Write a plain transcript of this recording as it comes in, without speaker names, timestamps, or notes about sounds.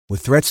With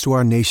threats to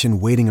our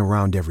nation waiting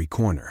around every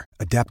corner,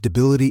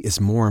 adaptability is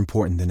more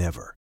important than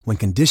ever. When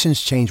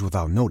conditions change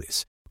without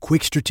notice,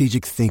 quick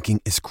strategic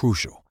thinking is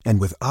crucial.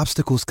 And with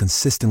obstacles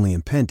consistently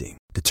impending,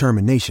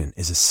 determination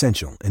is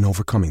essential in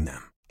overcoming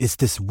them. It's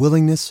this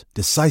willingness,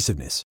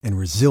 decisiveness, and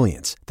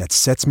resilience that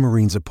sets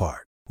Marines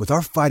apart. With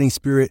our fighting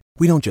spirit,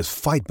 we don't just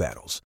fight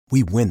battles,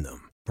 we win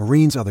them.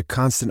 Marines are the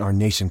constant our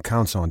nation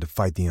counts on to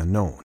fight the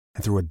unknown.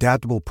 And through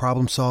adaptable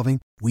problem solving,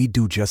 we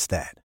do just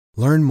that.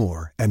 Learn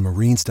more at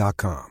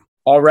marines.com.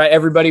 All right,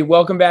 everybody,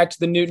 welcome back to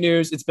the Newt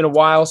News. It's been a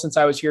while since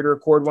I was here to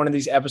record one of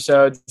these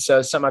episodes,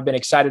 so something I've been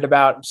excited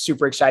about. I'm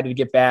super excited to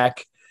get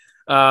back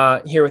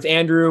here with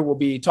Andrew. We'll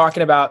be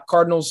talking about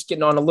Cardinals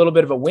getting on a little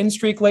bit of a win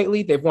streak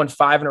lately. They've won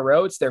 5 in a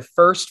row. It's their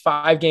first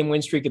 5-game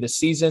win streak of the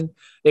season.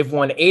 They've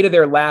won 8 of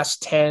their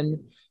last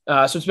 10.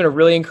 So it's been a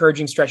really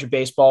encouraging stretch of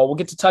baseball. We'll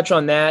get to touch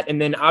on that. And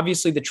then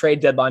obviously the trade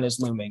deadline is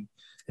looming.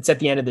 It's at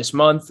the end of this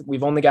month.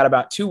 We've only got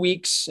about 2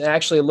 weeks,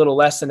 actually a little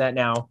less than that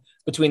now,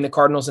 between the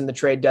Cardinals and the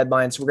trade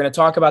deadline. So we're going to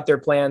talk about their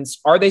plans.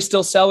 Are they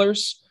still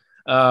sellers?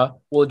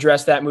 We'll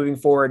address that moving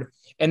forward.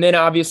 And then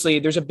obviously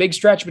there's a big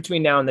stretch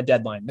between now and the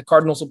deadline. The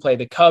Cardinals will play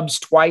the Cubs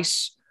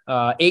twice,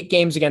 8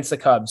 games against the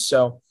Cubs.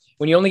 So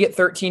when you only get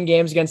 13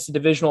 games against a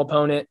divisional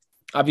opponent,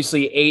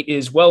 obviously 8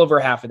 is well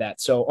over half of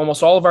that. So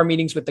almost all of our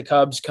meetings with the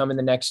Cubs come in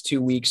the next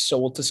 2 weeks. So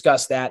we'll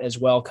discuss that as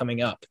well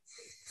coming up.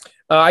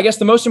 I guess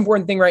the most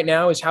important thing right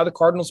now is how the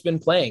Cardinals have been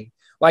playing.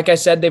 Like I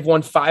said, they've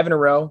won 5 in a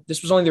row.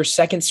 This was only their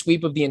second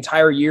sweep of the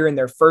entire year and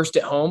their first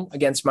at home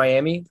against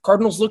Miami. The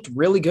Cardinals looked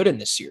really good in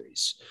this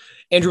series.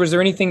 Andrew, was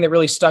there anything that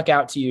really stuck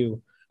out to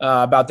you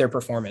about their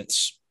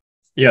performance?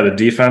 Yeah, the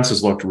defense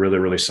has looked really,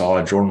 really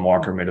solid. Jordan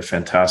Walker made a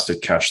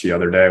fantastic catch the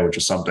other day, which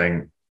is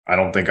something I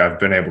don't think I've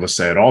been able to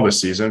say at all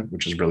this season,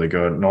 which is really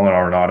good. Nolan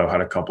Arenado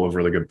had a couple of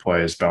really good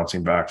plays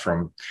bouncing back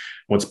from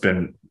what's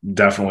been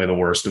definitely the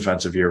worst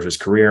defensive year of his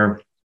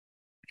career.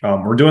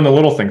 We're doing the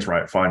little things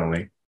right,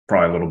 finally.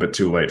 Probably a little bit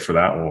too late for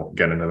that. We'll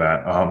get into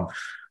that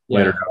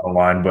later down the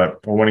line.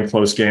 But we're winning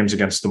close games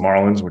against the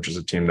Marlins, which is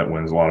a team that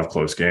wins a lot of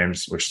close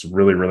games, which is a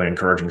really, really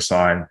encouraging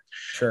sign.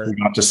 Sure. We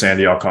got to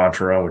Sandy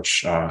Alcantara,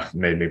 which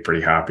made me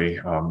pretty happy.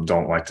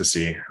 Don't like to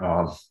see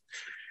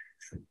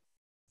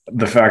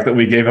the fact that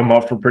we gave him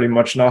up for pretty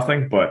much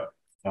nothing, but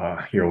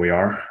here we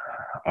are.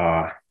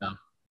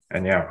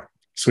 And yeah,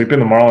 sweeping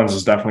the Marlins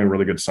is definitely a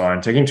really good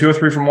sign. Taking 2 or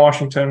 3 from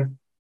Washington,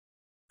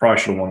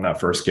 probably should have won that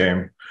first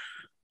game.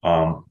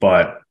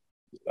 But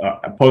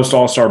post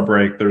All-Star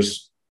break,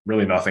 there's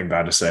really nothing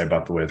bad to say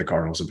about the way the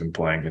Cardinals have been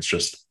playing. It's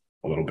just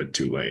a little bit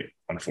too late,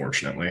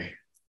 unfortunately.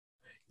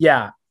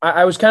 Yeah,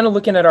 I was kind of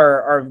looking at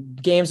our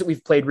games that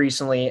we've played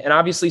recently, and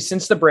obviously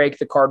since the break,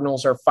 the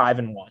Cardinals are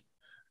 5-1.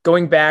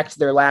 Going back to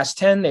their last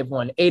 10, they've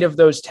won 8 of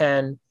those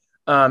 10.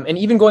 And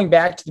even going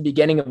back to the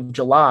beginning of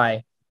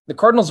July, the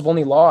Cardinals have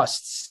only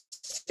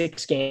lost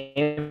 6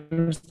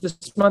 games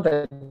this month.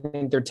 I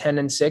think they're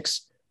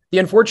 10-6. The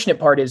unfortunate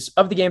part is,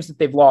 of the games that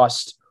they've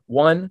lost,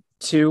 1,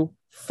 2,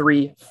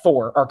 3,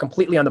 4 are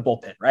completely on the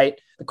bullpen, right?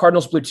 The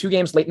Cardinals blew 2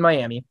 games late in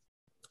Miami,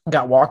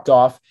 got walked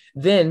off.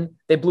 Then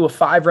they blew a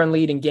 5-run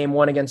lead in game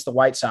 1 against the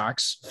White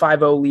Sox.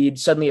 5-0 lead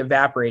suddenly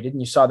evaporated,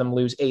 and you saw them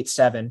lose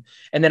 8-7.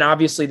 And then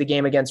obviously the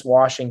game against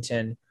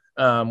Washington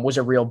was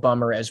a real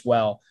bummer as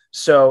well.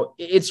 So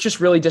it's just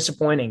really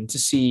disappointing to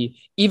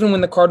see, even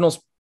when the Cardinals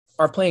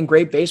are playing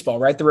great baseball,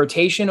 right? The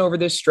rotation over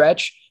this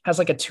stretch has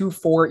like a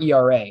 2.4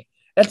 ERA.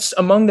 That's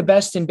among the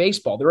best in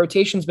baseball. The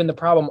rotation's been the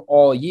problem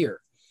all year.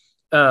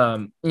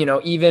 Even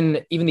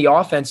the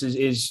offense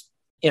is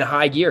in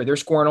high gear. They're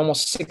scoring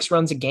almost 6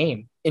 runs a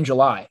game in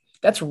July.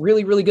 That's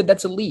really, really good.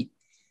 That's elite.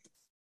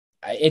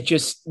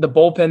 The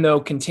bullpen, though,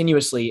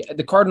 continuously.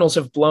 The Cardinals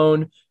have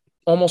blown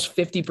almost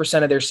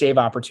 50% of their save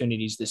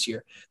opportunities this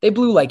year. They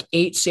blew like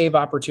 8 save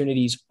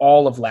opportunities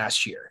all of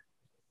last year.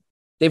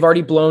 They've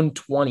already blown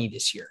 20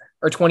 this year,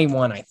 or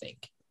 21, I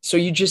think. So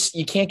you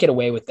can't get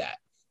away with that.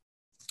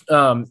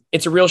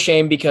 It's a real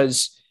shame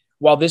because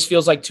while this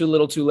feels like too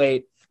little too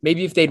late,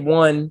 maybe if they'd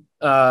won,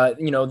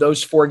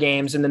 those 4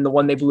 games and then the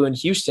one they blew in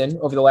Houston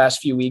over the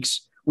last few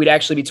weeks, we'd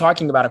actually be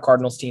talking about a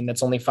Cardinals team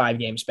that's only 5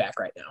 games back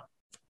right now.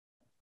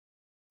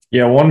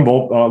 Yeah,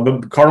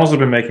 the Cardinals have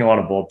been making a lot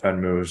of bullpen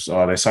moves.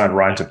 They signed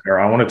Ryan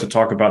Tepera. I wanted to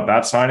talk about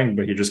that signing,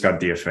 but he just got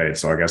DFA'd,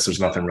 so I guess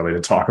there's nothing really to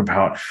talk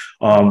about.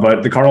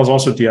 But the Cardinals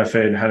also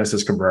DFA'd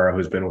Genesis Cabrera,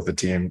 who's been with the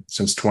team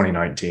since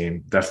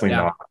 2019. Definitely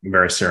not a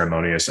very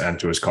ceremonious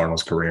end to his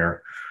Cardinals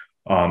career.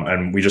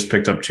 And we just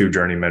picked up 2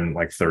 journeyman,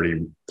 like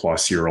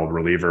 30-plus-year-old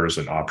relievers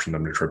and optioned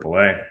them to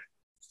AAA.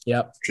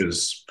 Yep. Which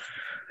is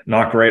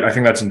not great. I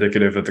think that's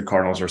indicative that the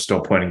Cardinals are still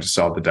planning to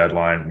sell at the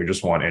deadline. We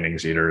just want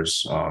innings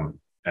eaters.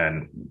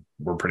 And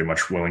we're pretty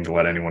much willing to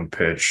let anyone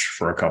pitch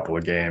for a couple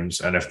of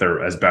games. And if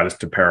they're as bad as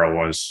Tepera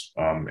was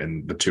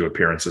in the 2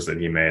 appearances that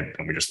he made,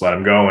 then we just let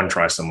him go and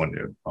try someone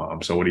new.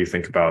 So what do you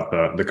think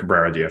about the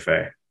Cabrera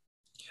DFA?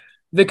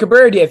 The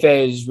Cabrera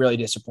DFA is really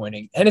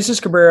disappointing. Genesis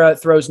Cabrera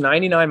throws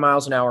 99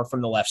 miles an hour from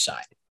the left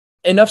side.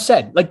 Enough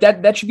said. Like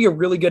that should be a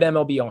really good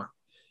MLB arm.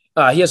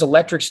 He has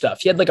electric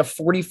stuff. He had like a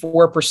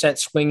 44%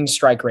 swing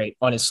strike rate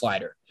on his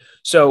slider.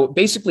 So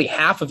basically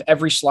half of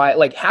every slide,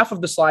 like half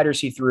of the sliders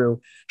he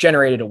threw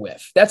generated a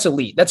whiff. That's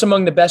elite. That's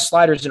among the best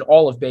sliders in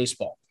all of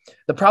baseball.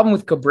 The problem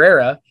with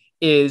Cabrera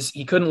is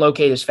he couldn't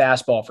locate his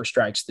fastball for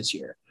strikes this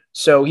year.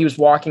 So he was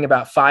walking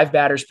about 5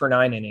 batters per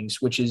 9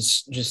 innings, which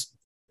is just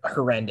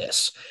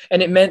horrendous.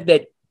 And it meant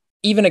that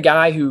even a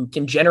guy who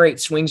can generate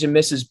swings and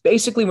misses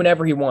basically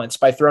whenever he wants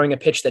by throwing a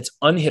pitch that's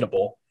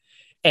unhittable,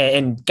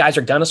 and guys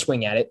are going to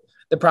swing at it.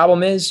 The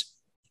problem is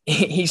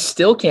he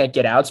still can't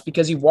get outs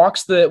because he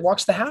walks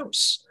the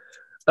house.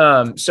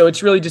 So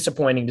it's really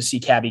disappointing to see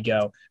Cabby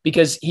go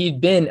because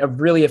he'd been a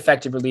really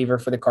effective reliever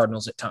for the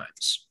Cardinals at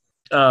times.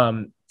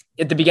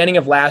 At the beginning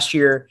of last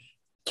year,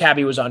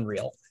 Cabby was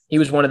unreal. He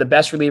was one of the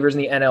best relievers in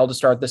the NL to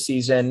start the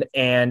season,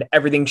 and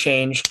everything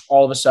changed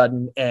all of a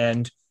sudden,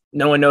 and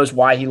no one knows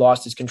why he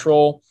lost his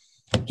control.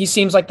 He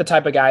seems like the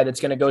type of guy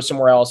that's going to go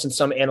somewhere else, and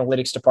some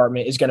analytics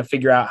department is going to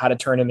figure out how to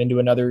turn him into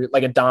another,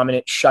 like a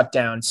dominant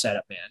shutdown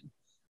setup man.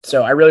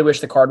 So I really wish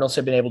the Cardinals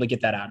had been able to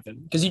get that out of him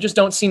because you just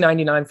don't see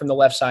 99 from the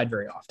left side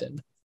very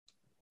often.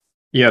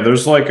 Yeah,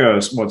 there's like a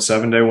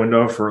 7-day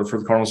window for the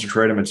Cardinals to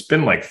trade him. It's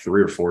been like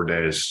 3 or 4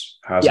 days,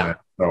 hasn't it?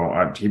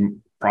 So he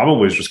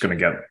probably is just going to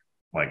get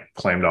like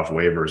claimed off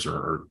waivers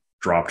or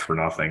dropped for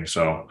nothing.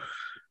 So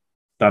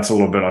that's a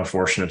little bit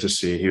unfortunate to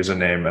see. He was a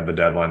name at the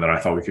deadline that I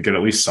thought we could get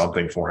at least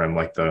something for him,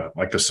 like the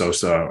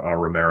Sosa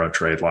Romero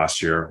trade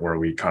last year, where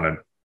we kind of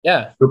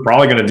we're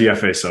probably going to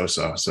DFA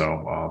Sosa.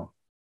 So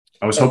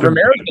I was hoping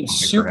Romero's been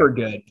super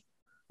good.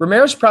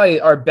 Romero's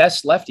probably our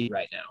best lefty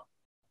right now.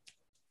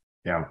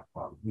 Yeah,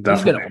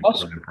 definitely. He's been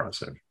awesome. Really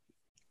impressive.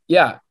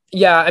 Yeah.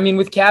 I mean,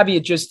 with Cabby,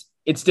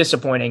 it's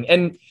disappointing,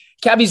 and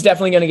Cabby's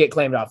definitely going to get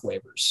claimed off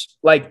waivers.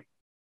 Like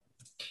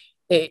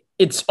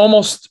it's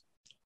almost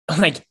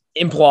like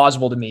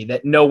implausible to me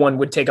that no one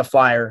would take a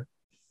flyer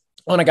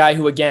on a guy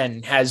who,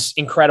 again, has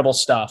incredible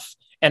stuff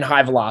and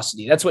high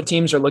velocity. That's what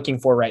teams are looking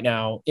for right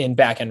now in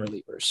back-end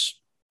relievers.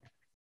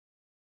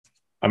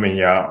 I mean,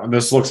 yeah,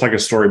 this looks like a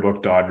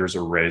storybook Dodgers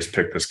or Rays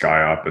pick this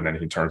guy up, and then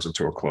he turns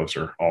into a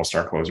closer,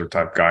 all-star closer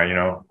type guy. You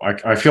know,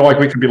 I feel like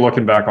we could be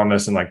looking back on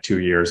this in like 2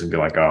 years and be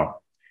like, oh,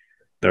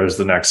 there's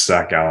the next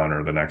Zach Allen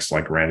or the next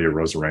like Randy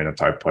Rosarena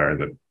type player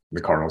that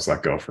the Cardinals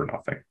let go for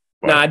nothing.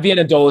 But, I'd be an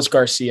Adolis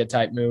Garcia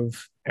type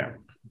move. Yeah.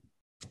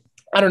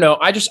 I don't know.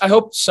 I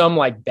hope some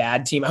like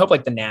bad team. I hope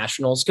like the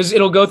Nationals, because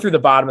it'll go through the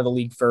bottom of the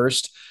league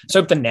first. So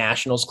I hope the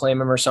Nationals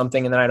claim him or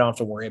something, and then I don't have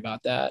to worry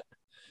about that.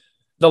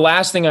 The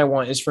last thing I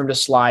want is for him to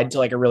slide to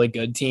like a really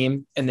good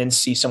team and then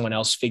see someone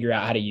else figure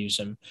out how to use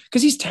him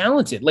because he's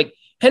talented. Like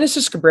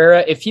Genesis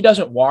Cabrera, if he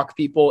doesn't walk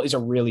people, is a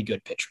really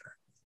good pitcher.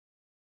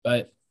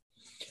 But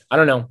I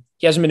don't know.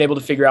 He hasn't been able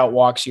to figure out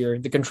walks here.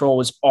 The control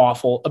was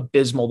awful,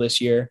 abysmal this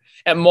year.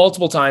 At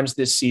multiple times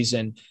this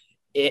season,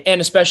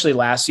 and especially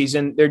last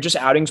season, they're just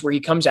outings where he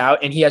comes out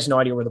and he has no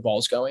idea where the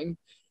ball's going.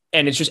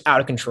 And it's just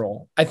out of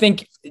control. I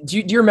think, do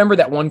you remember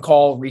that one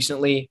call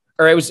recently,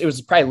 or it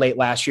was probably late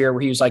last year,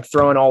 where he was like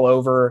throwing all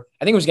over,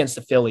 I think it was against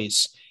the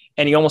Phillies,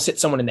 and he almost hit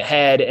someone in the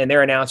head, and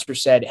their announcer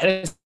said,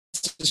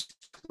 Genesis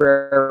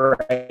Cabrera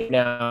right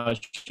now is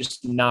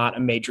just not a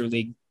major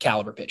league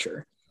caliber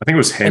pitcher. I think it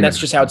was Heyman. And that's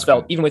just how it's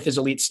felt. Even with his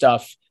elite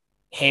stuff,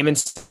 Heyman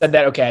said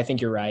that. Okay, I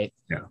think you're right.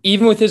 Yeah.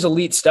 Even with his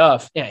elite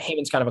stuff,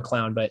 Heyman's kind of a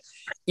clown, but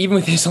even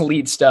with his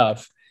elite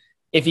stuff,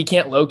 if he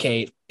can't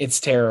locate, it's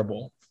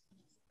terrible.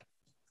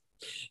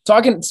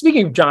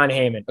 Speaking of John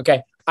Heyman,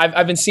 okay,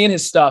 I've been seeing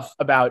his stuff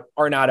about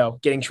Arenado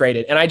getting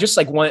traded, and I just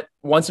like want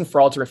once and for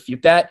all to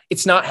refute that.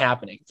 It's not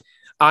happening.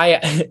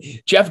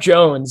 Jeff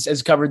Jones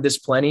has covered this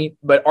plenty,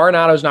 but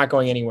Arenado's not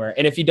going anywhere.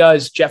 And if he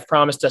does, Jeff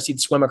promised us he'd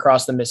swim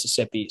across the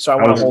Mississippi. So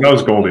that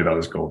was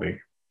Goldie.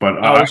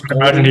 But I can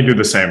imagine he'd do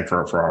the same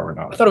for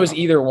Arenado. I thought it was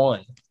either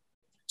one.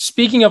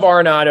 Speaking of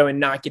Arenado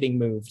and not getting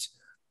moved,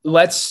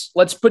 let's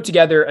put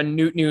together a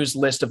Newt News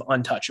list of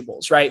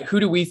untouchables, right? Who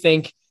do we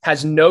think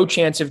has no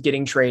chance of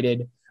getting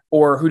traded,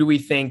 or who do we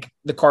think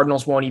the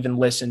Cardinals won't even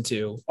listen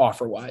to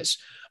offer-wise?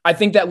 I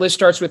think that list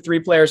starts with 3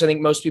 players. I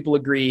think most people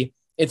agree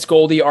it's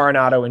Goldie,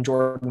 Arenado, and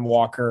Jordan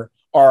Walker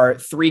are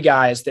 3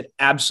 guys that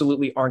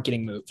absolutely aren't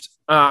getting moved.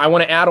 I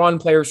want to add on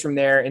players from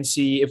there and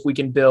see if we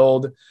can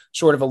build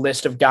sort of a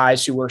list of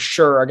guys who we're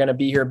sure are going to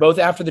be here both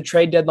after the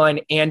trade deadline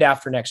and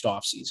after next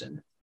offseason.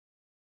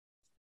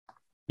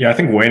 Yeah, I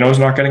think Waino's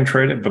not getting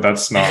traded, but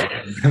that's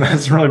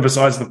really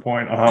besides the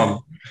point.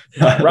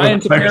 Ryan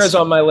Tepera's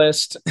on my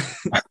list.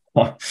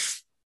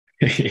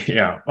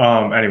 Yeah.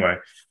 Anyway,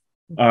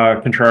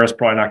 Contreras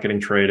probably not getting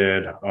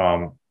traded.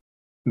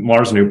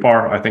 Lars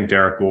Nootbaar, I think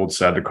Derek Gould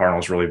said the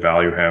Cardinals really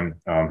value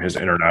him, his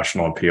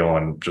international appeal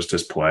and just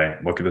his play.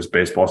 Look at his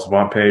baseball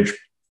savant page.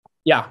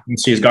 Yeah. You can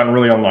see he's gotten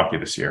really unlucky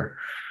this year.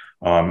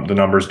 The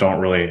numbers don't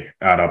really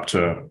add up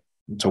to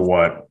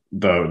what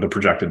the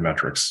projected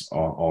metrics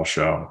all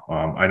show.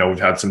 I know we've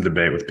had some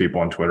debate with people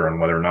on Twitter on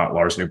whether or not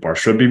Lars Nootbaar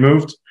should be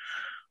moved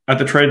at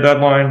the trade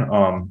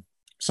deadline.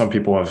 Some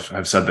people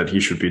have said that he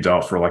should be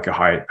dealt for like a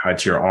high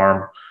tier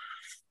arm.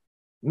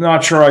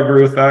 Not sure I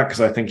agree with that because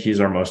I think he's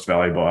our most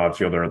valuable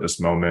outfielder at this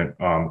moment.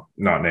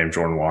 Not named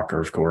Jordan Walker,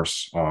 of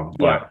course.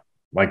 But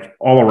like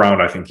all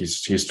around, I think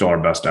he's still our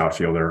best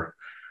outfielder.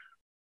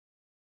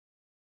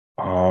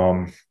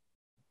 I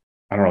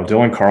don't know.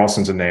 Dylan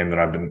Carlson's a name that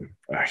I've been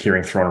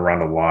hearing thrown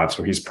around a lot,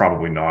 so he's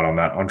probably not on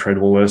that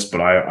untradeable list.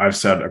 But I've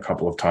said a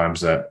couple of times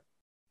that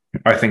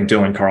I think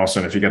Dylan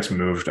Carlson, if he gets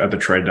moved at the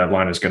trade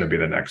deadline, is going to be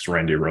the next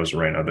Randy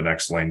Rosarena, the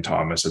next Lane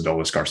Thomas,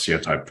 Adolis Garcia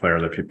type player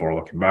that people are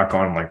looking back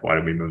on. Like, why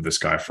did we move this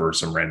guy for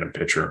some random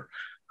pitcher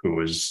who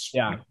was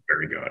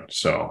very good?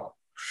 So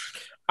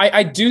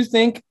I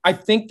think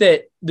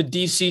that the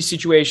DC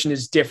situation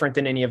is different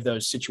than any of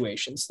those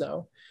situations,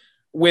 though.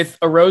 With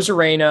a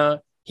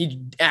Rosarena,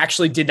 he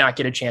actually did not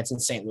get a chance in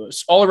St.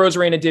 Louis. All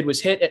Rosarena did was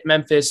hit at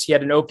Memphis. He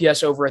had an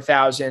OPS over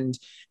 1,000,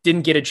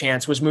 didn't get a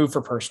chance, was moved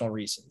for personal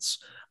reasons.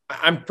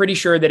 I'm pretty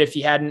sure that if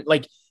he hadn't,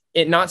 like,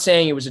 it, not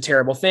saying it was a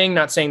terrible thing,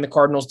 not saying the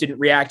Cardinals didn't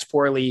react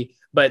poorly,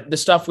 but the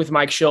stuff with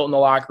Mike Schilt in the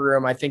locker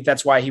room, I think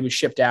that's why he was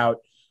shipped out.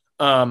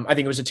 I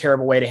think it was a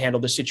terrible way to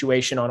handle the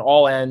situation on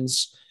all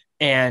ends.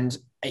 And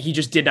he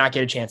just did not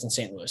get a chance in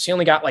St. Louis. He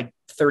only got like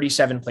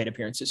 37 plate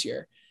appearances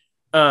here.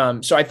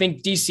 So I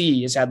think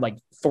DC has had like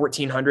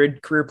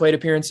 1,400 career plate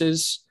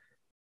appearances.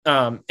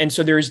 And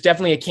so there's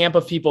definitely a camp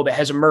of people that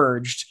has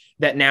emerged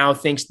that now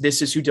thinks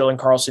this is who Dylan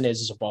Carlson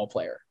is as a ball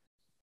player.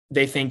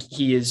 They think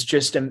he is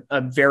just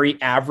a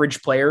very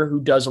average player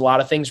who does a lot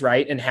of things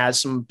right and has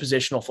some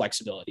positional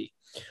flexibility.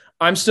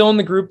 I'm still in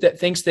the group that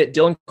thinks that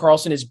Dylan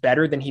Carlson is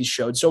better than he's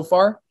showed so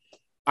far.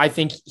 I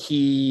think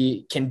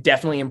he can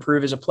definitely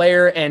improve as a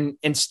player and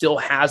still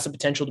has the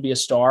potential to be a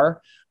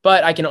star,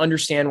 but I can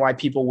understand why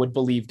people would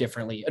believe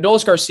differently.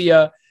 Adolis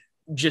Garcia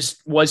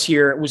just was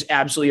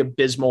absolutely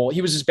abysmal.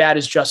 He was as bad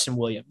as Justin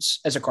Williams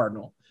as a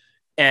Cardinal.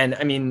 And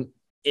I mean,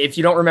 if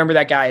you don't remember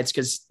that guy, it's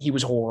because he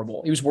was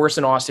horrible. He was worse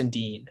than Austin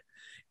Dean.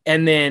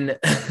 And then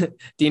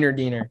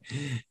Diener.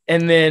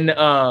 And then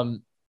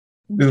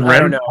these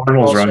random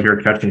Cardinals around here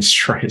catching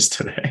strays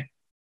today.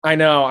 I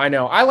know.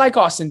 I like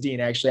Austin Dean,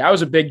 actually. I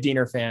was a big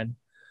Diener fan.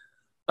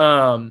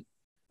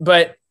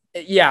 But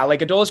yeah,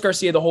 like Adolis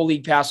Garcia, the whole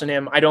league passed on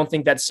him. I don't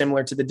think that's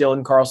similar to the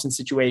Dylan Carlson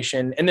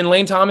situation. And then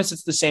Lane Thomas,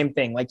 it's the same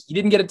thing. Like, he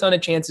didn't get a ton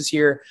of chances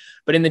here,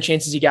 but in the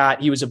chances he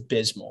got, he was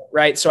abysmal,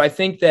 right? So I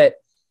think that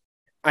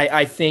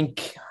I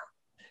think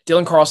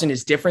Dylan Carlson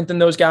is different than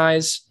those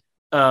guys.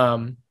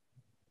 But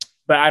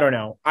I don't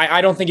know.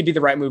 I don't think it'd be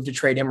the right move to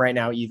trade him right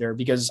now either,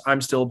 because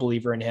I'm still a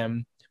believer in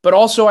him. But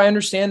also I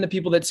understand the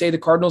people that say the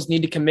Cardinals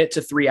need to commit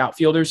to 3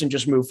 outfielders and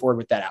just move forward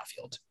with that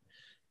outfield.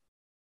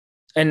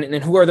 And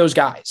who are those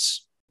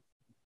guys?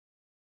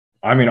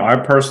 I mean, I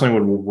personally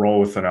would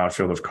roll with an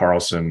outfield of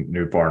Carlson,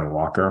 Nootbaar, and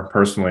Walker.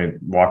 Personally,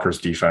 Walker's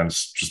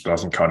defense just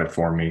doesn't cut it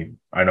for me.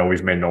 I know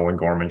we've made Nolan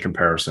Gorman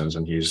comparisons,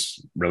 and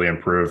he's really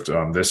improved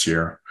this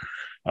year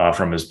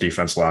from his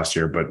defense last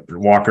year. But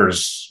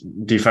Walker's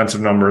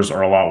defensive numbers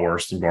are a lot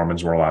worse than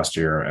Gorman's were last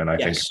year. And I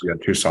think if we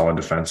had 2 solid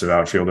defensive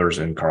outfielders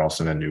in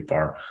Carlson and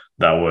Nootbaar,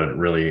 that would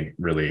really,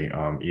 really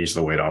ease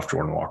the weight off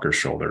Jordan Walker's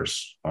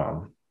shoulders.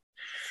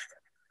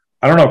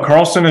 I don't know.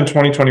 Carlson in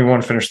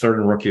 2021 finished 3rd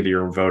in Rookie of the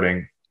Year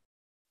voting.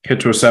 Hit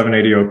to a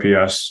 780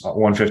 OPS,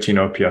 115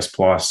 OPS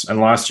plus. And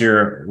last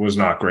year was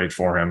not great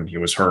for him. He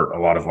was hurt a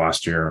lot of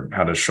last year,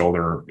 had a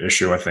shoulder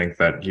issue. I think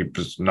that he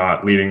was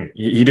not leading.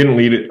 He didn't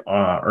lead it,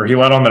 or he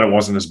let on that it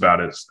wasn't as bad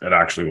as it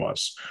actually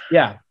was.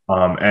 Yeah.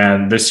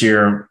 And this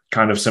year,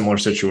 kind of similar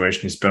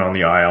situation. He's been on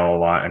the IL a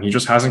lot, and he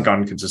just hasn't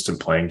gotten consistent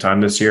playing time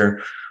this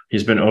year.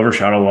 He's been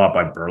overshadowed a lot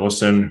by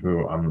Burleson,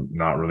 who I'm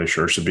not really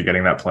sure should be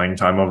getting that playing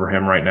time over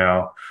him right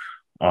now.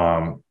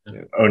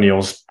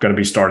 O'Neill's going to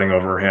be starting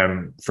over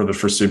him for the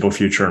foreseeable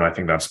future, and I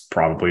think that's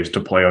probably to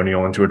play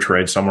O'Neill into a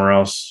trade somewhere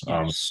else.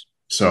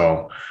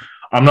 So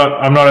I'm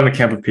not in the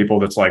camp of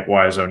people that's like,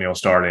 why is O'Neill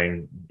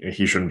starting?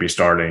 He shouldn't be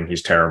starting.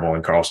 He's terrible,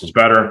 and Carlson's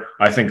better.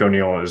 I think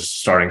O'Neill is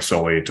starting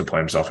solely to play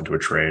himself into a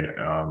trade.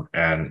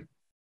 And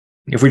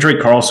if we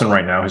trade Carlson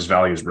right now, his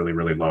value is really,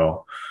 really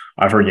low.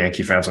 I've heard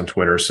Yankee fans on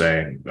Twitter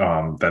say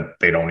that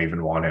they don't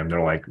even want him.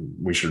 They're like,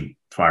 we should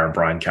fire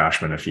Brian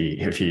Cashman if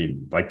he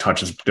like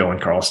touches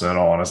Dylan Carlson at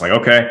all. And it's like,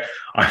 okay,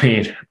 I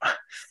mean,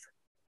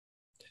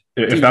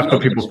 if that's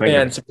what people think.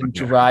 Fans have been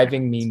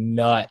driving me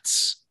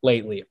nuts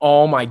lately.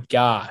 Oh my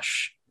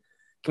gosh.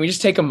 Can we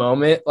just take a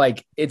moment?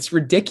 Like, it's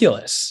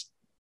ridiculous.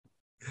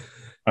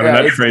 I mean,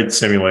 that trade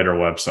simulator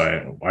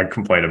website, I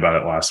complained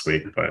about it last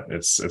week, but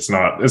it's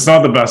not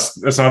the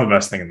best. It's not the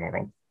best thing in the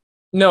world.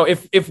 No,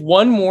 if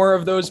one more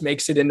of those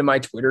makes it into my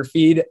Twitter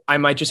feed, I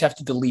might just have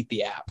to delete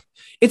the app.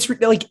 It's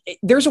like,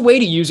 there's a way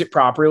to use it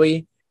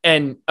properly,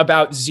 and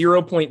about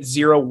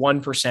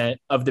 0.01%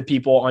 of the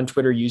people on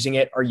Twitter using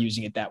it are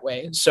using it that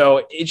way.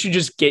 So it should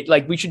just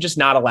we should just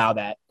not allow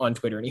that on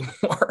Twitter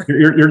anymore.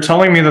 You're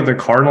telling me that the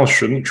Cardinals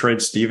shouldn't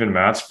trade Steven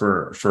Matz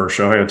for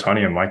Shohei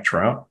Ohtani and Mike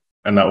Trout,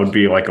 and that would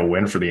be like a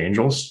win for the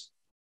Angels?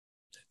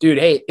 Dude,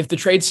 hey, if the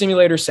trade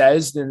simulator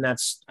says, then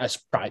that's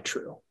probably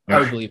true. I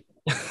would believe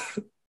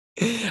it.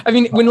 I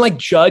mean, when like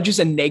Judge is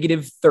a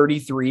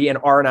 -33 and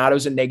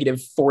Arenado's a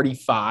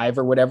 -45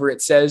 or whatever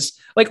it says,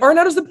 like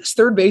Arenado's the best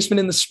third baseman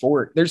in the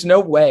sport. There's no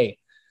way.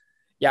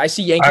 Yeah, I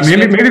see Yankees.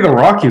 Maybe the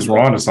Rockies were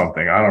onto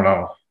something. I don't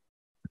know.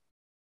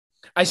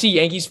 I see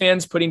Yankees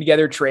fans putting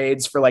together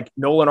trades for like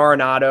Nolan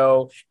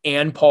Arenado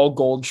and Paul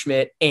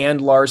Goldschmidt and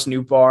Lars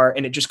Nootbaar,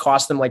 and it just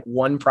cost them like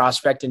one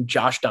prospect and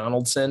Josh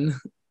Donaldson.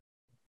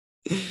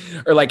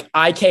 Or like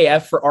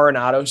IKF for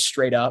Arenado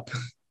straight up.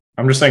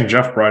 I'm just saying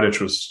Jeff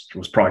Bridich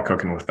was probably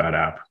cooking with that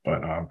app,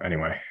 but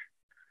anyway.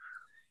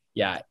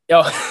 Yeah.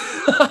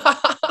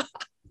 Oh.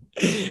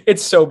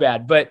 It's so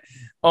bad, but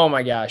oh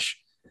my gosh.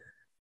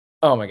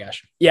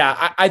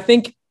 Yeah, I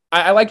think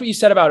I liked what you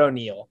said about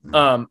O'Neill.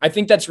 I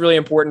think that's really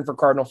important for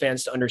Cardinal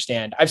fans to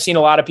understand. I've seen a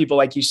lot of people,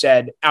 like you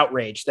said,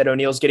 outraged that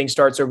O'Neill's getting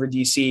starts over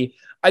DC.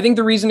 I think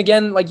the reason,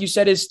 again, like you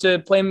said, is to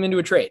play him into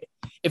a trade.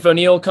 If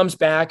O'Neill comes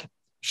back,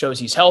 shows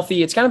he's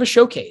healthy, it's kind of a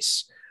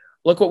showcase.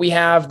 Look what we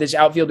have. This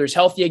outfielder's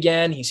healthy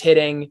again. He's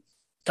hitting.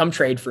 Come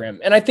trade for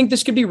him. And I think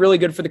this could be really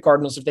good for the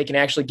Cardinals if they can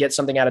actually get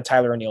something out of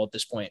Tyler O'Neill at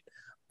this point.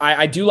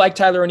 I do like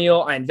Tyler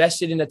O'Neill. I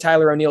invested in a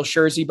Tyler O'Neill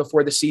jersey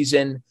before the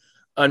season.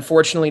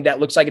 Unfortunately, that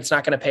looks like it's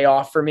not going to pay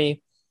off for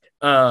me.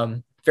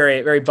 Very,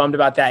 very bummed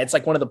about that. It's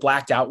like one of the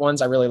blacked out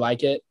ones. I really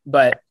like it,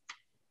 but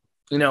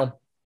it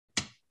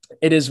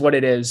is what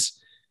it is.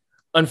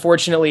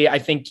 Unfortunately, I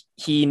think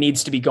he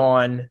needs to be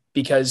gone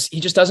because he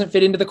just doesn't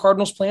fit into the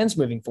Cardinals' plans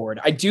moving forward.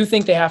 I do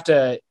think they have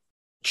to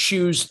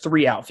choose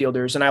 3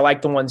 outfielders, and I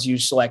like the ones you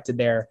selected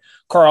there: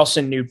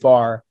 Carlson,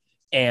 Nootbaar,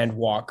 and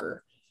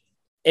Walker.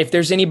 If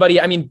there's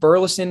anybody, I mean,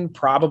 Burleson,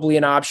 probably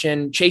an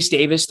option. Chase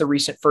Davis, the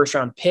recent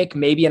first-round pick,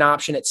 maybe an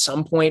option at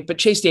some point, but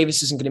Chase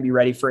Davis isn't going to be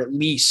ready for at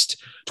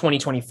least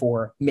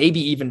 2024, maybe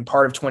even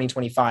part of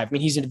 2025. I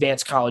mean, he's an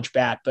advanced college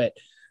bat, but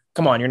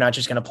come on, you're not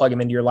just going to plug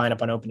him into your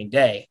lineup on opening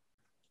day.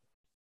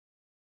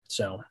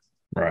 So,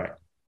 right.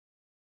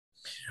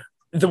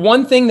 The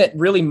one thing that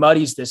really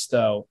muddies this,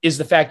 though, is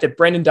the fact that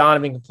Brendan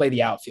Donovan can play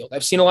the outfield.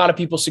 I've seen a lot of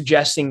people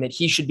suggesting that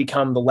he should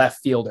become the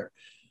left fielder.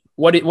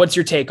 What's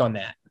your take on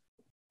that?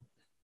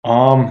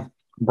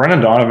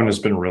 Brendan Donovan has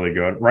been really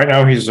good. Right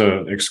now, he's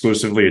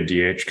exclusively a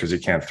DH because he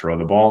can't throw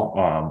the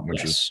ball,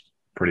 which is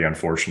pretty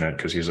unfortunate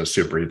because he's a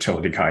super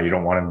utility guy. You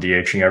don't want him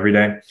DHing every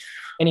day.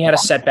 And he had a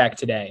setback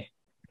today.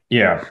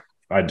 Yeah,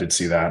 I did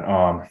see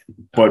that.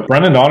 But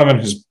Brendan Donovan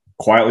has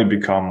quietly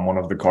become one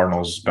of the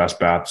Cardinals' best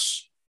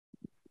bats,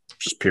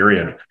 just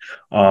period.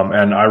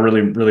 And I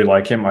really, really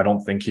like him. I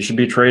don't think he should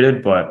be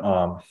traded, but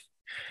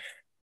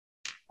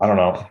I don't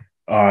know.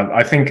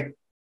 I think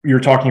you're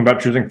talking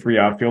about choosing 3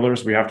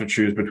 outfielders. We have to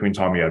choose between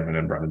Tommy Edman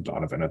and Brendan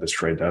Donovan at this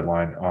trade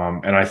deadline.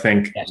 And I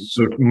think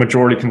the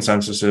majority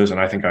consensus is, and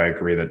I think I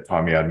agree that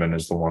Tommy Edman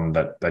is the one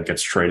that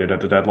gets traded at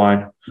the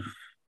deadline.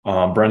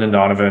 Brendan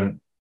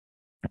Donovan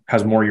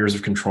has more years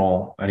of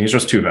control, and he's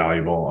just too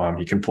valuable.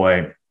 He can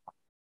play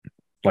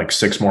like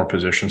 6 more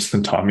positions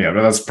than Tommy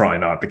Edman. That's probably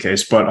not the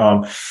case,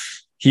 but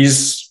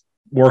he's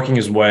working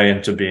his way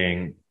into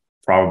being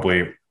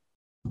probably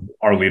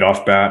our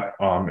leadoff bat.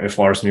 If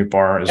Lars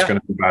Nootbaar is going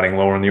to be batting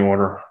lower in the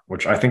order,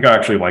 which I think I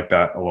actually like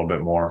that a little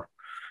bit more.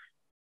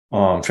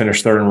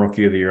 Finished 3rd in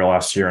Rookie of the Year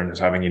last year and is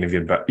having an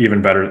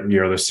even better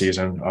year this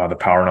season. The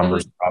power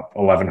numbers up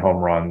 11 home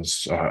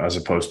runs as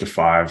opposed to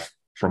 5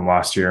 from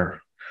last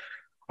year.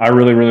 I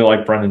really, really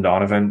like Brendan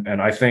Donovan,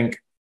 and I think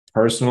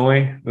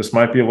personally, this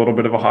might be a little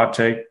bit of a hot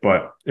take,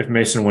 but if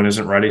Mason Wynn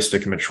isn't ready,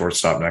 stick him at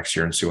shortstop next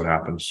year and see what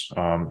happens.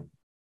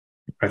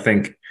 I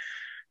think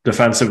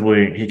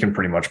defensively, he can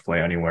pretty much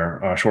play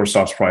anywhere.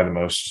 Shortstop's probably the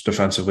most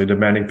defensively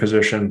demanding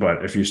position,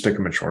 but if you stick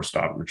him at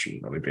shortstop, it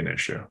shouldn't really be an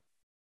issue.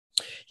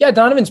 Yeah,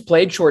 Donovan's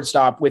played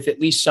shortstop with at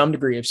least some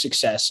degree of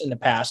success in the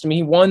past. I mean,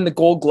 he won the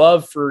Gold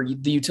Glove for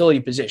the utility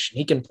position.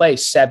 He can play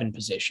 7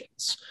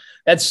 positions.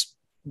 That's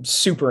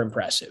super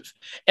impressive.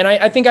 And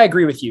I think I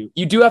agree with you.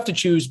 You do have to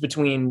choose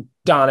between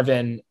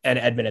Donovan and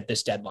Edman at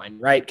this deadline,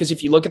 right? Because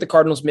if you look at the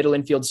Cardinals' middle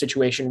infield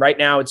situation right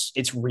now,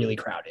 it's really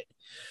crowded.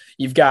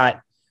 You've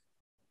got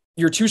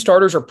your 2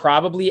 starters are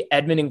probably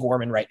Edman and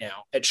Gorman right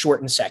now at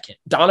short and second.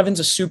 Donovan's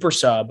a super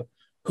sub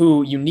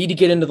who you need to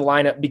get into the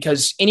lineup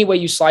because any way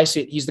you slice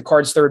it, he's the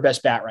Cards' 3rd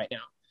best bat right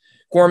now.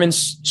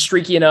 Gorman's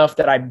streaky enough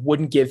that I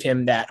wouldn't give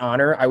him that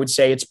honor. I would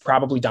say it's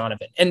probably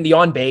Donovan. And the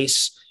on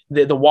base,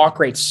 the walk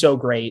rate's so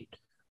great.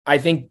 I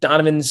think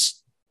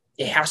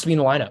it has to be in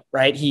the lineup,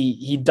 right?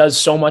 He does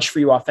so much for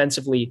you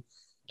offensively.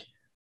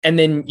 And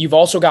then you've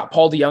also got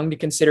Paul DeJong to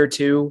consider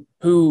too,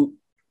 who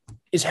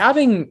is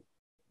having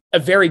a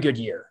very good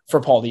year for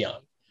Paul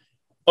DeJong.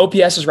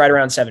 OPS is right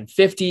around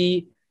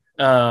 750.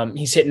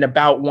 He's hitting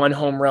about 1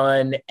 home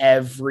run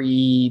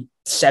every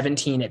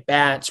 17 at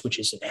bats, which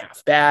isn't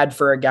half bad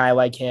for a guy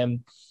like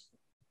him.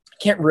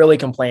 Can't really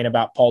complain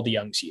about Paul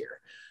DeJong's year.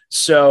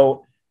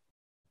 So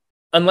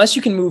unless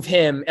you can move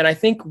him, and I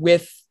think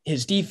with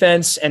his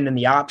defense and then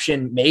the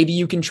option, maybe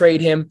you can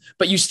trade him,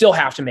 but you still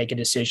have to make a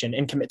decision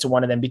and commit to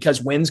one of them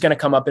because Wynn's going to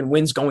come up and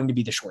Wynn's going to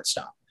be the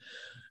shortstop.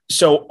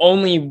 So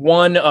only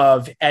one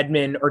of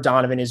Edman or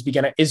Donovan is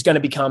going to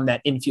become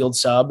that infield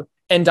sub.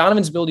 And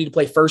Donovan's ability to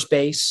play first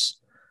base,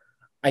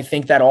 I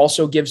think that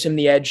also gives him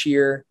the edge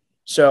here.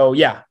 So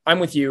yeah, I'm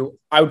with you.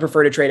 I would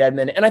prefer to trade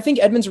Edman. And I think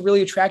Edman's a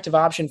really attractive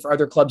option for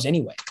other clubs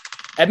anyway.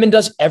 Edman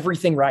does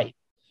everything right.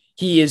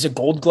 He is a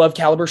gold glove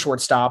caliber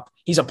shortstop.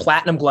 He's a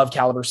platinum glove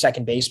caliber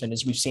second baseman,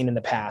 as we've seen in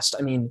the past.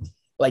 I mean,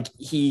 like,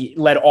 he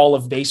led all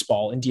of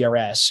baseball in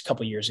DRS a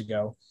couple of years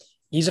ago.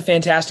 He's a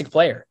fantastic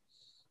player.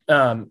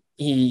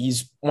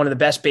 He's one of the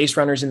best base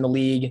runners in the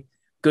league,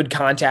 good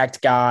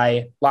contact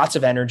guy, lots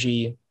of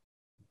energy.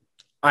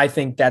 I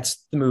think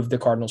that's the move the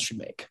Cardinals should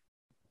make.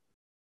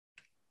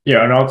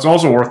 Yeah, and it's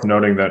also worth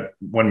noting that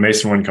when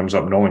Mason Wynn comes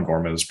up, Nolan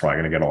Gorman is probably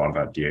going to get a lot of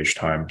that DH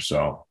time.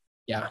 So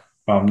yeah,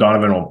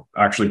 Donovan will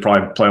actually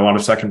probably play a lot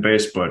of second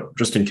base, but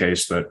just in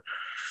case that,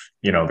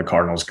 the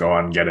Cardinals go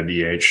on and get a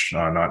DH,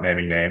 not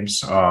naming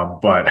names,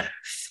 but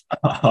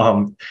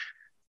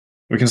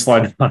we can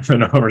slide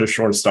Donovan over to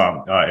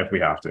shortstop if we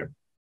have to.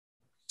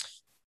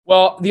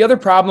 Well, the other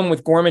problem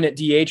with Gorman at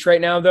DH right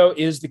now, though,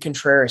 is the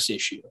Contreras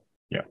issue.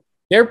 Yeah.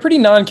 They're pretty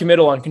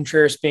non-committal on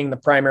Contreras being the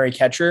primary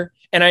catcher.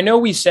 And I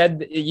know you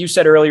said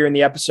earlier in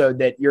the episode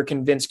that you're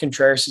convinced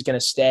Contreras is going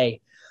to stay.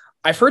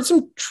 I've heard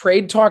some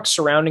trade talk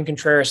surrounding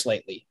Contreras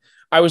lately.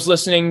 I was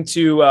listening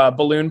to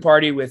Balloon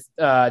Party with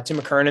Tim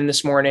McKernan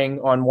this morning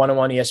on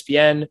 101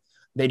 ESPN.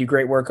 They do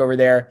great work over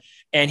there.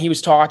 And he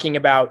was talking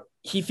about,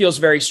 he feels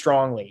very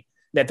strongly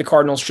that the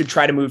Cardinals should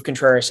try to move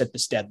Contreras at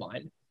this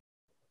deadline.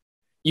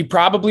 You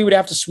probably would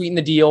have to sweeten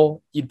the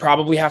deal. You'd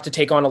probably have to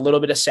take on a little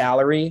bit of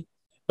salary.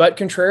 But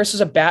Contreras is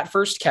a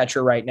bat-first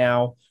catcher right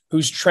now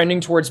who's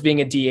trending towards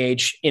being a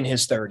DH in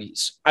his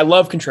 30s. I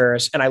love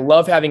Contreras, and I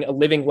love having a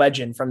living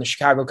legend from the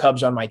Chicago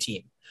Cubs on my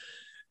team.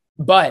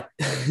 But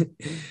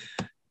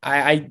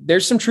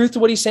there's some truth to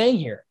what he's saying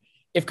here.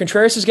 If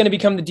Contreras is going to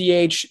become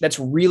the DH, that's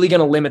really going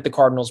to limit the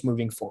Cardinals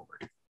moving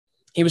forward.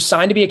 He was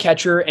signed to be a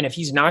catcher, and if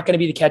he's not going to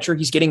be the catcher,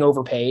 he's getting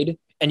overpaid,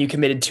 and you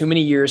committed too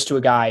many years to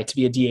a guy to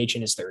be a DH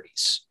in his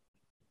 30s.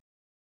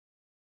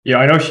 Yeah,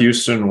 I know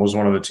Houston was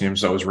one of the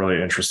teams that was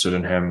really interested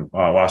in him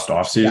last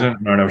offseason.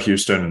 Yeah. I know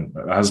Houston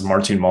has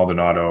Martin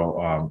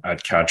Maldonado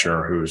at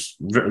catcher, who's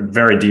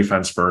very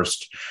defense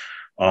first,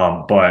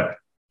 but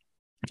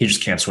he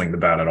just can't swing the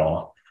bat at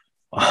all.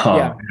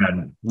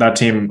 And that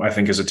team, I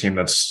think, is a team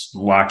that's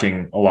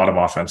lacking a lot of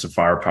offensive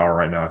firepower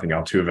right now. I think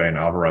Altuve and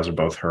Alvarez are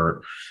both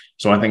hurt.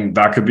 So I think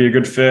that could be a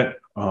good fit.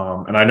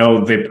 And I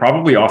know they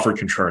probably offered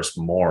Contreras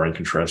more, and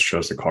Contreras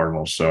chose the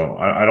Cardinals. So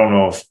I don't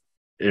know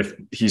if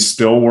he's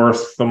still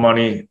worth the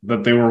money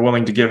that they were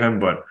willing to give him,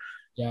 but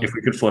if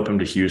we could flip him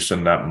to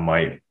Houston, that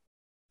might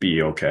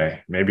be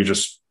okay. Maybe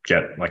just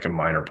get like a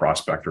minor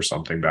prospect or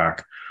something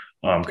back.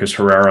 Because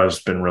Herrera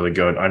has been really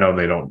good. I know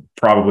they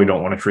probably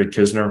don't want to trade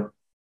Kisner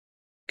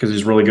because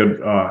he's really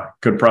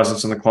good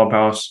presence in the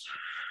clubhouse.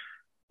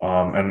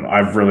 And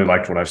I've really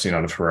liked what I've seen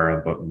out of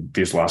Herrera, but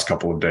these last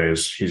couple of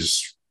days,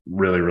 he's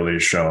really, really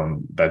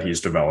shown that he's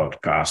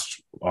developed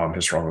past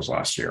his struggles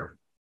last year.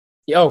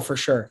 Oh, for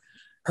sure.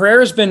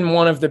 Herrera's been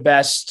one of the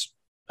best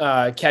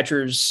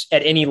catchers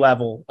at any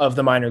level of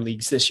the minor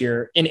leagues this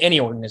year in any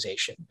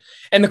organization.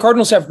 And the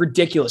Cardinals have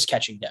ridiculous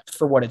catching depth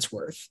for what it's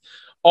worth.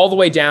 All the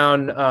way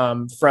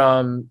down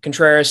from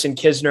Contreras and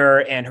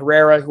Kisner and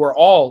Herrera, who are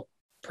all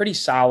pretty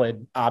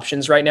solid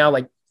options right now.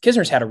 Like,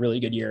 Kisner's had a really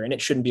good year, and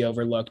it shouldn't be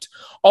overlooked.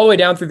 All the way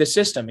down through the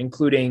system,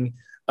 including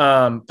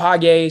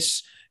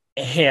Pages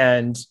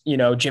and,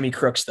 Jimmy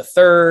Crooks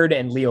III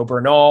and Leo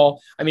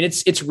Bernal. I mean,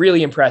 it's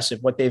really impressive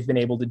what they've been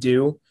able to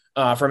do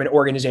from an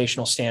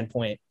organizational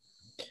standpoint.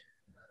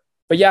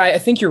 But yeah, I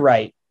think you're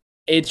right.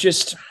 It's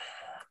just,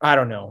 I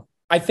don't know.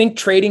 I think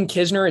trading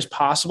Kisner is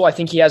possible. I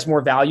think he has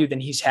more value than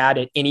he's had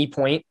at any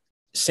point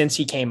since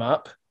he came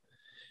up.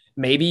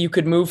 Maybe you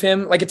could move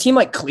him. Like a team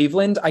like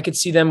Cleveland, I could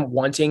see them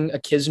wanting a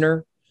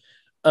Kisner.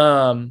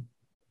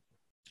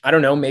 I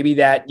don't know, maybe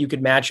that you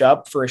could match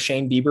up for a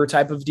Shane Bieber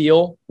type of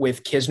deal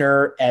with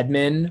Kisner,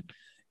 Edman,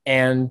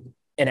 and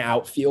an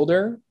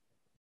outfielder.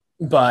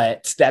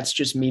 But that's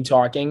just me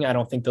talking. I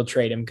don't think they'll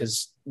trade him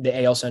because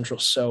the AL Central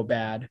is so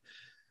bad.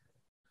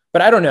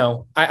 But I don't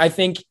know. I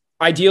think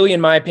ideally, in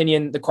my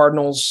opinion, the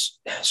Cardinals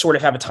sort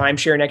of have a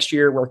timeshare next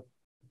year where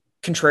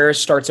Contreras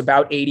starts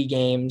about 80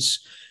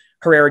 games.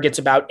 Herrera gets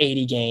about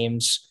 80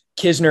 games.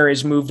 Kisner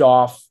is moved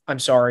off. I'm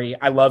sorry.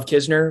 I love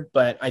Kisner,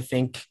 but I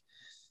think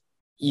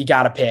you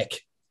got to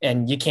pick,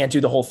 and you can't do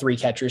the whole three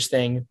catchers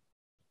thing.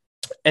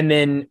 And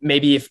then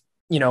maybe if,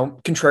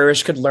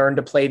 Contreras could learn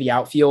to play the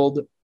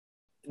outfield.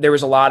 There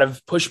was a lot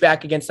of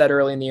pushback against that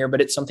early in the year,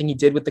 but it's something he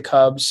did with the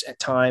Cubs at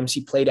times.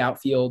 He played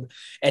outfield,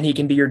 and he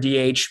can be your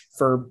DH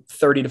for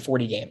 30 to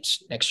 40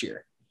 games next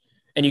year.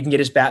 And you can get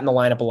his bat in the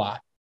lineup a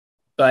lot.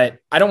 But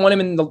I don't want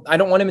him in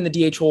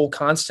the DH hole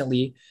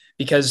constantly,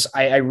 because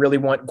I really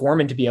want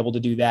Gorman to be able to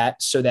do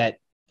that, so that,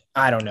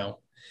 I don't know.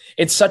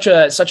 It's such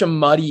a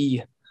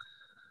muddy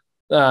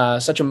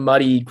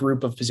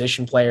group of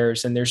position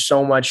players, and there's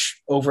so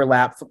much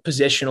overlap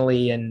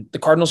positionally, and the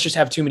Cardinals just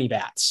have too many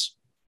bats.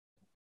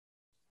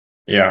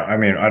 Yeah, I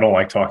mean, I don't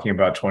like talking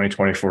about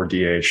 2024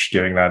 DH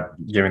giving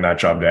that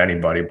job to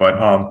anybody,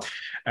 but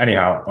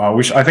anyhow,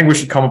 I think we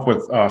should come up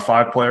with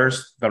 5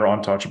 players that are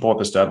untouchable at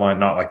this deadline,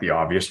 not like the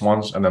obvious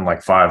ones, and then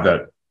like 5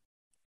 that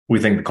we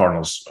think the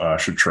Cardinals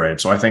should trade.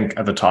 So I think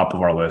at the top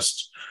of our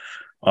list,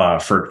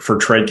 For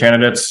trade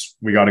candidates,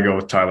 we got to go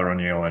with Tyler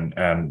O'Neill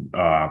and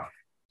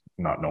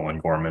not Nolan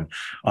Gorman,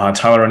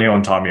 Tyler O'Neill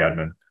and Tommy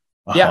Edman.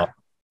 Yeah.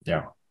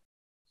 Yeah.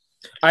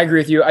 I agree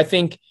with you. I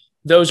think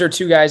those are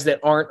two guys that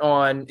aren't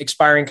on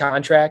expiring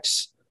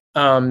contracts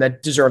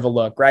that deserve a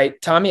look,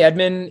 right? Tommy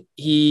Edman,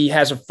 he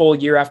has a full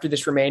year after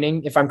this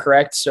remaining, if I'm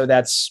correct. So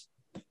that's,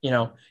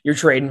 you're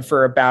trading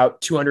for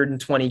about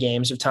 220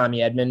 games of Tommy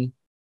Edman,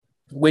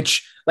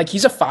 which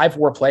he's a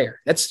 5-WAR player.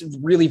 That's a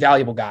really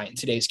valuable guy in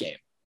today's game.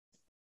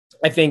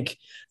 I think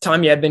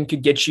Tommy Edman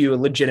could get you a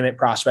legitimate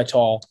prospect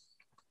haul,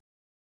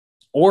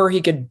 or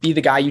he could be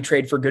the guy you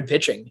trade for good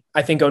pitching.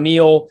 I think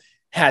O'Neill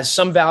has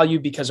some value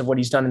because of what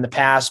he's done in the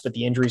past, but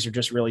the injuries are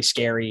just really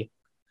scary.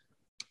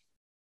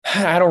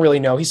 I don't really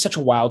know. He's such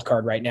a wild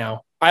card right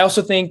now. I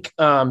also think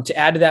to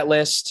add to that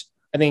list,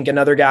 I think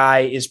another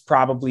guy is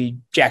probably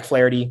Jack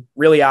Flaherty.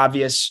 Really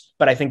obvious,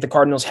 but I think the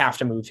Cardinals have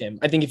to move him.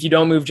 I think if you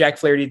don't move Jack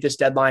Flaherty at this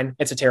deadline,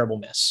 it's a terrible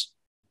miss.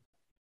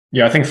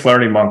 Yeah, I think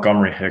Flaherty,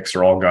 Montgomery, Hicks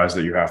are all guys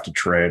that you have to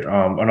trade.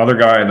 Another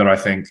guy that I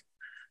think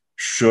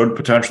should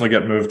potentially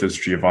get moved is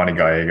Giovanni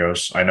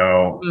Gallegos. I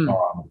know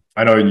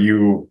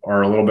you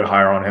are a little bit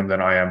higher on him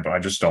than I am, but I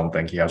just don't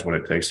think he has what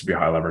it takes to be a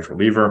high leverage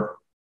reliever.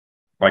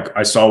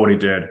 I saw what he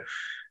did in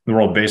the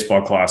World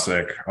Baseball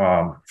Classic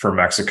for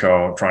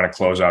Mexico, trying to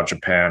close out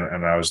Japan.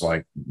 And I was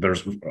like,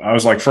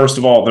 first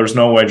of all, there's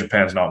no way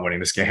Japan's not winning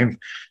this game.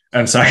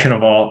 And second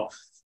of all,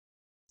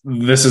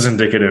 this is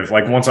indicative.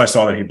 Once I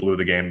saw that he blew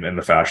the game in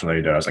the fashion that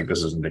he did, I was like,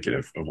 this is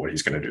indicative of what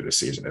he's going to do this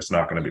season. It's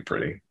not going to be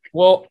pretty.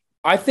 Well,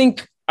 I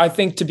think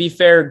to be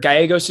fair,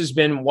 Gallegos has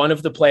been one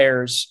of the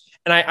players,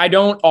 and I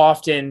don't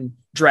often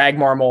drag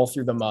Marmol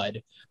through the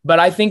mud, but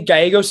I think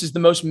Gallegos is the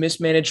most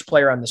mismanaged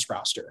player on this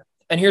roster.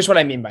 And here's what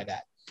I mean by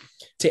that.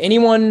 To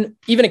anyone,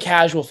 even a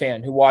casual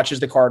fan who watches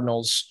the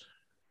Cardinals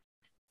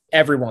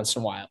every once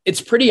in a while,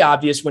 it's pretty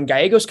obvious when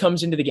Gallegos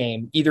comes into the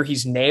game, either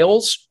he's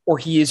nails or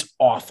he is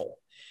awful.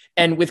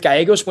 And with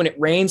Gallegos, when it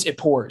rains, it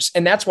pours.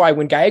 And that's why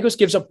when Gallegos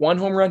gives up 1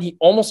 home run, he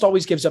almost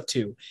always gives up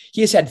 2.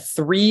 He has had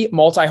 3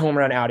 multi-home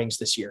run outings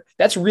this year.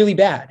 That's really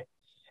bad.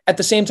 At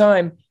the same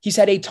time, he's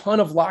had a ton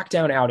of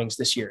lockdown outings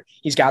this year.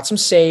 He's got some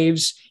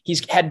saves.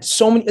 He's got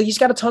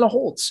a ton of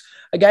holds.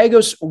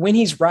 Gallegos, when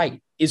he's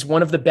right, is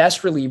one of the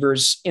best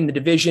relievers in the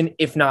division,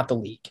 if not the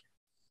league.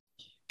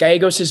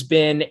 Gallegos has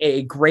been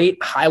a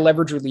great high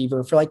leverage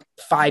reliever for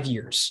 5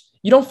 years.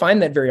 You don't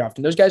find that very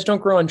often. Those guys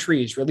don't grow on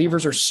trees.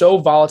 Relievers are so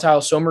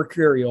volatile, so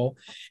mercurial,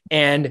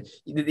 and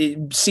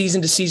the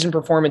season to season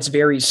performance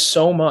varies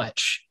so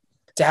much.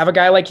 To have a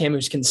guy like him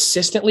who's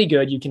consistently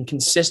good, you can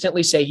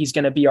consistently say he's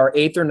going to be our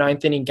 8th or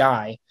 9th inning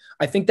guy.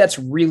 I think that's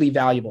really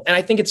valuable. And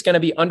I think it's going to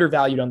be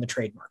undervalued on the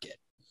trade market.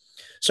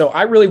 So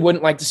I really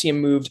wouldn't like to see him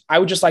moved. I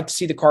would just like to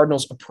see the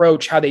Cardinals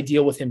approach how they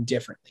deal with him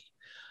differently.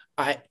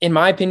 In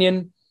my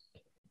opinion,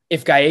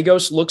 if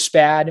Gallegos looks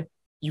bad,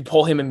 you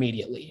pull him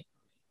immediately.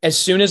 As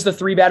soon as the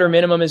 3-batter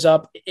minimum is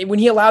up, when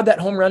he allowed that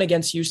home run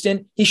against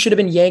Houston, he should have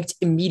been yanked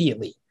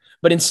immediately.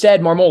 But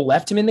instead, Marmol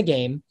left him in the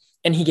game,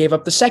 and he gave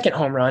up the second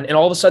home run, and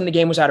all of a sudden the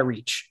game was out of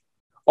reach.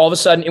 All of a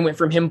sudden, it went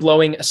from him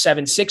blowing a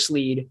 7-6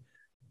 lead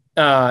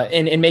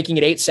and making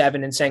it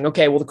 8-7 and saying,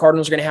 okay, well, the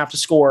Cardinals are going to have to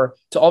score,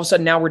 to all of a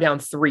sudden now we're down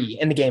 3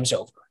 and the game's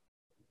over.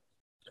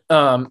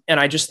 And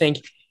I just think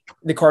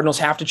the Cardinals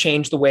have to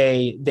change the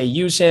way they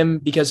use him,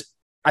 because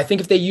I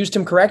think if they used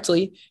him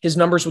correctly, his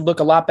numbers would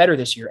look a lot better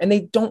this year. And they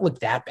don't look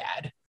that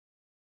bad.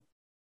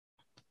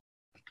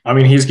 I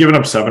mean, he's given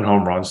up 7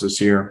 home runs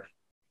this year.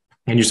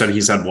 And you said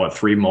he's had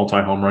 3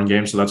 multi-home run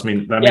games. So that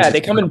means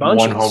they come in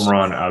bunches. 1 home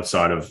run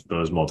outside of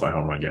those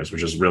multi-home run games,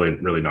 which is really,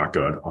 really not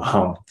good.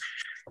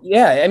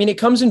 Yeah. I mean, it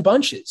comes in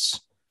bunches.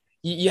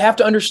 You have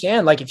to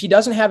understand, if he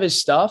doesn't have his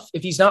stuff,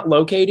 if he's not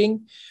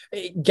locating,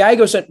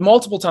 Gallegos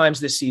multiple times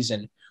this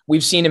season,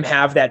 we've seen him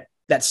have that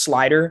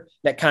slider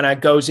that kind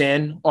of goes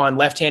in on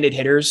left-handed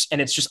hitters, and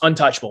it's just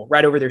untouchable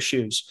right over their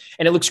shoes.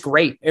 And it looks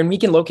great. And we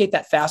can locate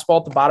that fastball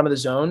at the bottom of the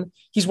zone.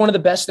 He's one of the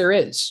best there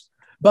is.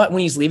 But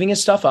when he's leaving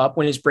his stuff up,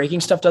 when his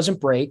breaking stuff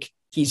doesn't break,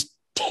 he's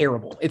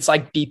terrible. It's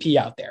like BP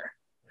out there.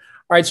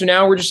 All right, so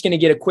now we're just going to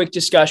get a quick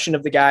discussion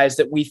of the guys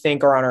that we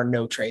think are on our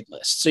no trade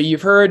list. So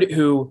you've heard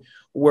who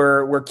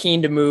we're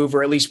keen to move,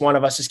 or at least one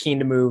of us is keen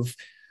to move.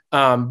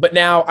 But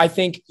now I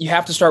think you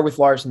have to start with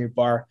Lars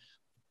Nootbaar.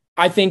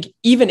 I think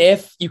even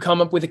if you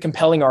come up with a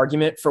compelling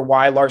argument for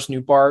why Lars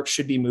Nootbaar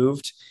should be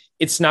moved,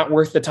 it's not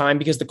worth the time,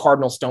 because the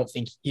Cardinals don't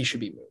think he should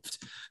be moved.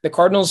 The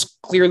Cardinals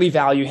clearly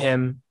value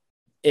him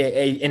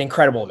an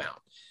incredible amount.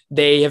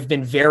 They have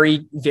been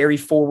very, very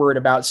forward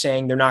about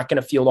saying they're not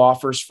going to field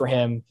offers for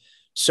him.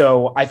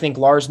 So I think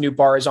Lars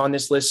Nootbaar is on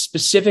this list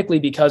specifically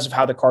because of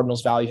how the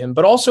Cardinals value him,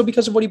 but also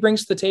because of what he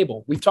brings to the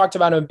table. We've talked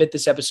about him a bit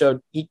this episode.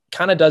 He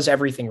kind of does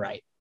everything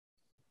right.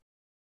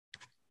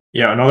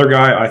 Yeah, another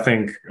guy I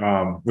think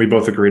we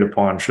both agreed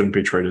upon shouldn't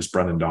be traded is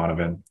Brendan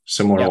Donovan.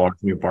 Similar to Lars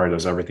Nootbaar,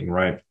 does everything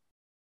right.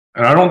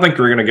 And I don't think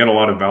we're going to get a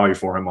lot of value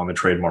for him on the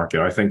trade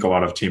market. I think a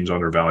lot of teams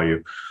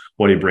undervalue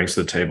what he brings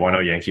to the table. I know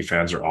Yankee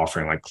fans are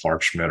offering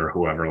Clark Schmidt or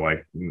whoever.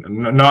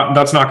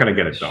 That's not going to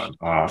get it done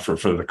for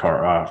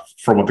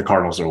what the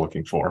Cardinals are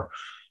looking for.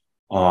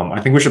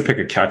 I think we should pick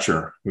a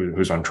catcher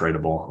who's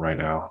untradeable right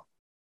now.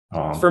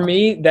 For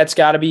me, that's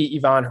got to be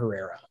Ivan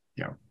Herrera.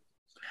 Yeah.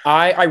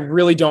 I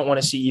really don't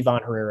want to see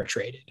Ivan Herrera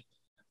traded.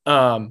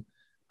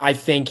 I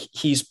think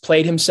he's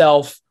played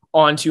himself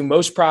onto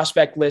most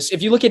prospect lists.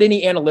 If you look at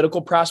any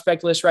analytical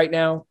prospect list right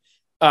now,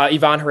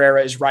 Ivan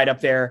Herrera is right up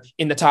there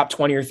in the top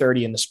 20 or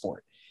 30 in the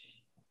sport.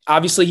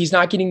 Obviously, he's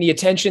not getting the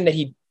attention that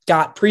he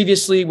got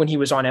previously when he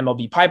was on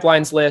MLB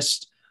Pipeline's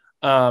list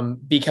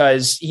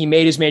because he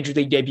made his major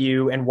league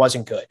debut and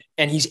wasn't good.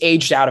 And he's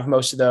aged out of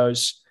most of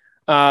those.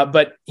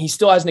 But he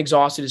still hasn't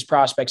exhausted his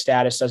prospect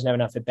status, doesn't have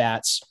enough at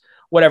bats,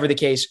 whatever the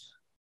case.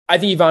 I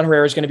think Ivan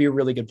Herrera is going to be a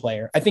really good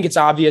player. I think it's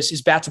obvious.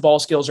 His bat to ball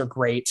skills are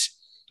great.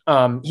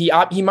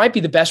 He might be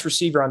the best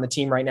receiver on the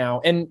team right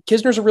now. And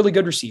Kisner's a really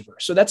good receiver.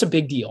 So that's a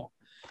big deal.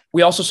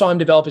 We also saw him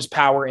develop his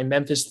power in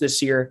Memphis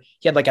this year.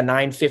 He had like a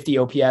 950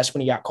 OPS when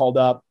he got called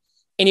up.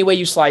 Any way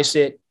you slice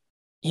it,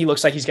 he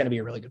looks like he's going to be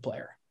a really good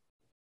player.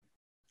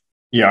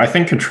 Yeah, I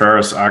think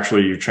Contreras,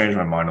 actually, you changed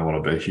my mind a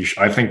little bit.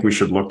 I think we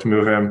should look to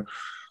move him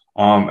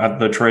at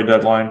the trade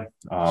deadline.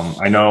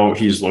 I know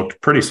he's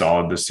looked pretty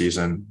solid this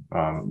season.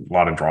 A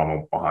lot of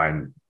drama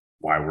behind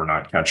why we're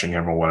not catching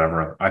him or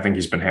whatever. I think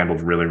he's been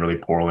handled really, really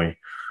poorly.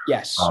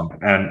 Yes.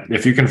 And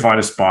if you can find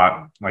a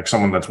spot, like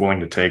someone that's willing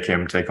to take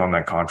on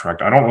that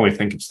contract, I don't really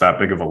think it's that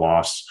big of a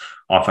loss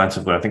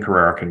offensively. I think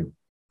Herrera can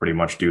pretty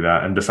much do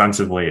that. And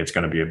defensively, it's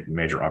going to be a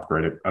major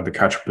upgrade at the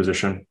catcher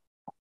position.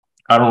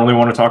 I don't really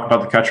want to talk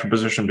about the catcher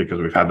position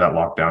because we've had that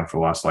locked down for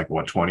the last,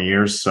 20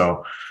 years.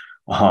 So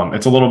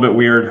it's a little bit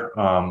weird.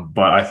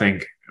 But I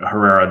think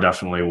Herrera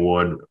definitely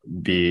would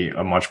be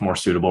a much more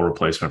suitable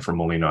replacement for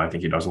Molina. I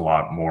think he does a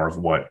lot more of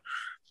what,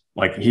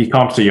 he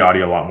comps to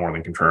Yachty a lot more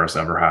than Contreras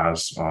ever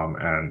has.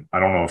 And I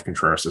don't know if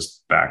Contreras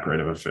is that great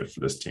of a fit for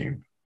this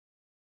team.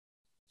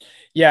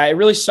 Yeah, it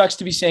really sucks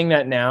to be saying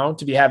that now,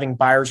 to be having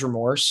buyer's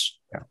remorse.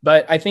 Yeah.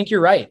 But I think you're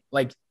right.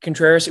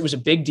 Contreras, it was a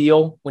big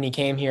deal when he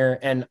came here.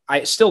 And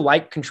I still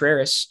like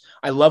Contreras.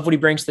 I love what he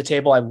brings to the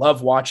table. I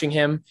love watching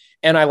him.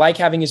 And I like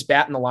having his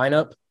bat in the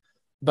lineup.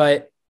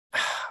 But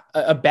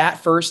a bat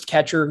first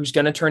catcher who's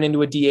going to turn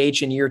into a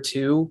DH in year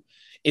 2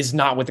 is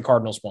not what the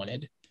Cardinals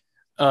wanted.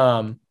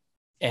 And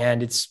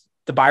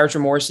the buyer's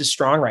remorse is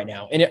strong right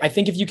now. And I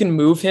think if you can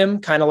move him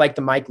kind of like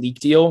the Mike Leake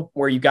deal,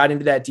 where you got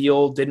into that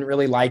deal, didn't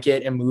really like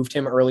it and moved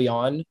him early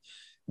on,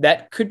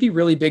 that could be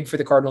really big for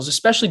the Cardinals,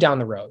 especially down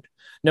the road,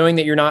 knowing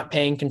that you're not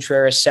paying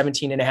Contreras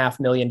 $17.5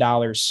 million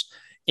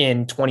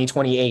in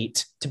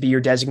 2028 to be your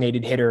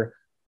designated hitter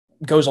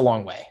goes a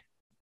long way.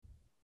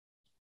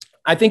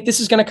 I think this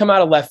is going to come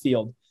out of left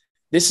field.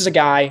 This is a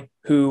guy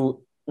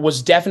who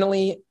was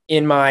definitely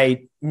in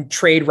my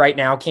trade right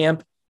now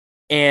camp,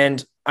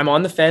 and I'm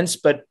on the fence,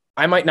 but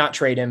I might not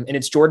trade him, and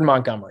it's Jordan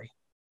Montgomery.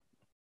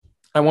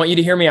 I want you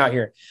to hear me out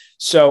here.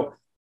 So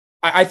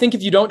I think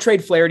if you don't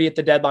trade Flaherty at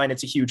the deadline,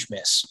 it's a huge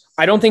miss.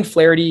 I don't think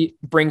Flaherty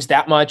brings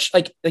that much.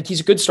 Like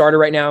he's a good starter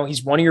right now.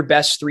 He's one of your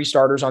best 3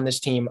 starters on this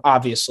team,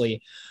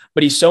 obviously,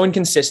 but he's so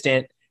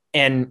inconsistent,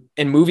 and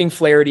moving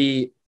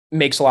Flaherty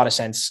makes a lot of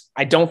sense.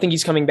 I don't think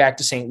he's coming back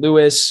to St.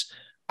 Louis.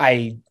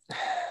 I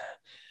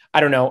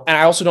don't know. And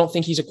I also don't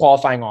think he's a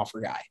qualifying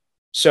offer guy.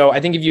 So I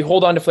think if you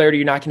hold on to Flaherty,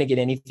 you're not going to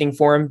get anything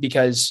for him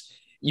because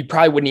you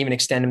probably wouldn't even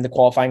extend him the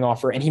qualifying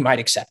offer, and he might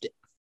accept it.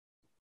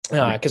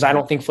 Because I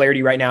don't think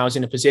Flaherty right now is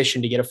in a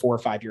position to get a 4 or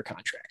 5 year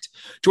contract.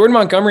 Jordan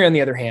Montgomery, on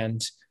the other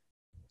hand,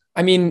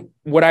 I mean,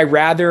 would I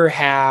rather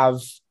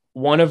have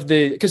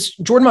because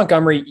Jordan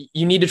Montgomery,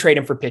 you need to trade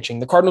him for pitching.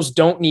 The Cardinals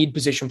don't need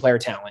position player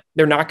talent.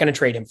 They're not going to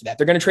trade him for that.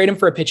 They're going to trade him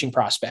for a pitching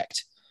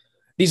prospect.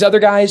 These other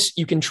guys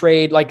you can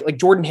trade, like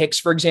Jordan Hicks,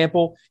 for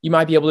example, you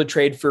might be able to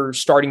trade for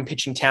starting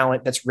pitching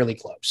talent that's really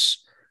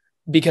close,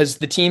 because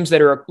the teams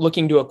that are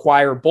looking to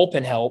acquire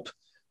bullpen help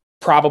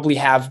probably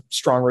have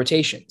strong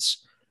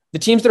rotations. The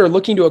teams that are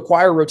looking to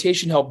acquire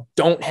rotation help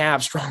don't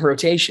have strong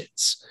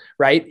rotations,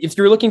 right? If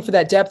you're looking for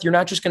that depth, you're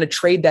not just going to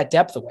trade that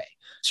depth away.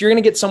 So you're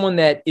going to get someone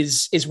that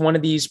is one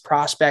of these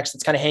prospects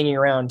that's kind of hanging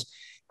around.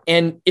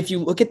 And if you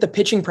look at the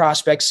pitching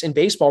prospects in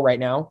baseball right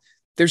now,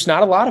 there's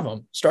not a lot of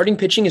them. Starting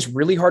pitching is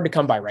really hard to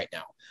come by right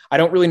now. I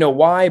don't really know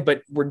why,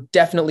 but we're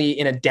definitely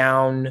in a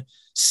down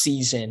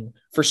season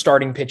for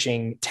starting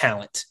pitching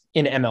talent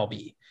in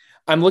MLB.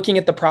 I'm looking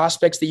at the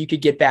prospects that you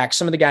could get back.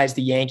 Some of the guys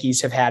the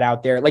Yankees have had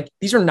out there,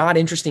 these are not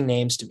interesting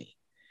names to me.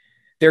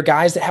 They're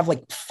guys that have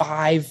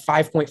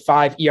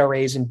 5.5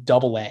 ERAs in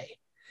AA.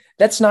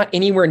 That's not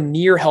anywhere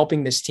near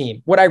helping this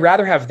team. Would I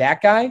rather have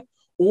that guy,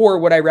 or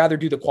would I rather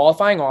do the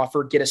qualifying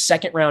offer, get a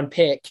 2nd round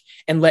pick,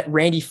 and let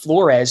Randy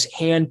Flores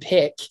hand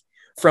pick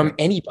from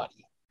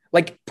anybody?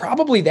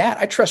 Probably that.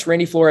 I trust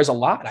Randy Flores a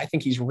lot. I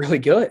think he's really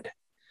good.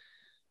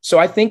 So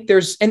I think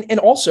and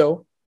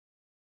also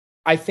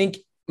I think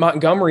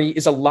Montgomery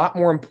is a lot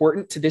more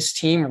important to this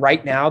team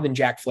right now than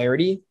Jack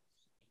Flaherty.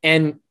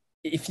 And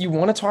if you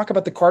want to talk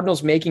about the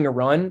Cardinals making a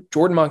run,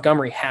 Jordan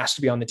Montgomery has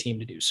to be on the team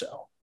to do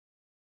so.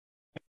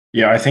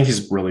 Yeah, I think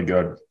he's really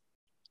good.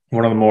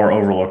 One of the more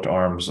overlooked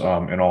arms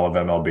in all of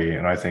MLB.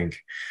 And I think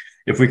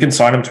if we can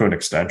sign him to an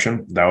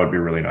extension, that would be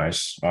really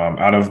nice.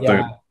 Out of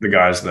the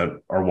guys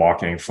that are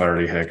walking,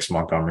 Flaherty, Hicks,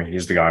 Montgomery,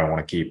 he's the guy I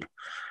want to keep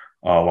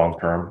long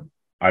term.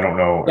 I don't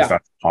know if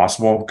that's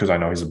possible because I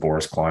know he's a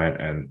Boris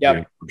client and he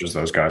encourages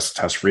those guys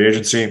to test free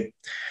agency,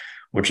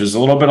 which is a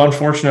little bit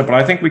unfortunate, but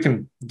I think we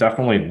can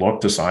definitely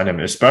look to sign him,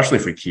 especially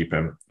if we keep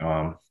him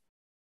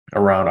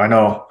around. I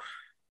know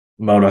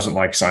Mo doesn't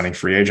like signing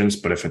free agents,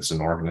 but if it's an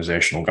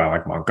organizational guy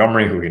like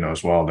Montgomery, who he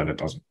knows well, then it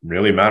doesn't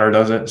really matter,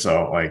 does it?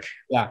 So I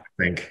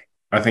think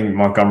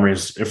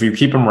Montgomery's, if you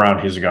keep him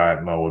around, he's a guy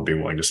Mo would be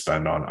willing to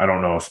spend on. I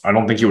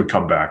don't think he would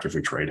come back if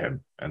we trade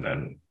him and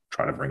then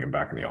try to bring him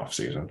back in the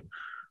offseason.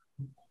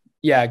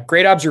 Yeah,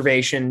 great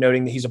observation,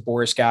 noting that he's a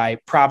Boris guy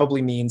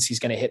probably means he's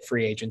going to hit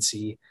free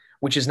agency,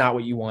 which is not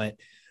what you want.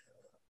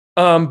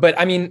 But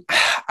I mean,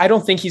 I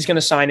don't think he's going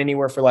to sign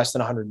anywhere for less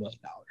than $100 million.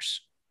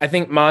 I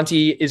think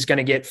Monty is going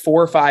to get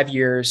 4 or 5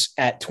 years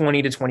at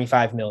 20 to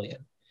 25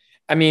 million.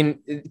 I mean,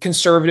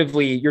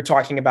 conservatively, you're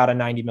talking about a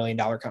 $90 million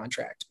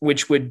contract,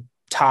 which would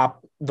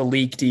top the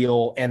Leak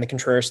deal and the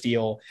Contreras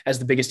deal as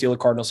the biggest deal the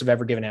Cardinals have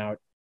ever given out.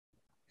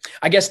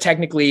 I guess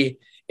technically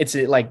it's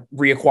like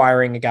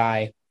reacquiring a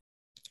guy.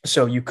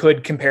 So you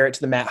could compare it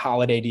to the Matt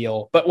Holliday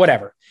deal, but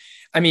whatever.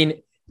 I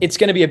mean, it's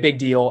going to be a big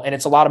deal and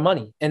it's a lot of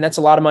money. And that's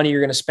a lot of money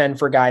you're going to spend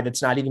for a guy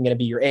that's not even going to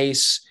be your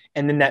ace.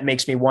 And then that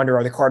makes me wonder,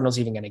 are the Cardinals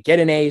even going to get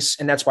an ace?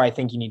 And that's why I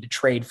think you need to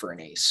trade for an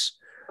ace.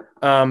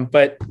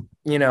 But,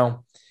 you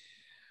know,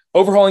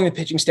 overhauling the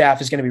pitching staff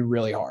is going to be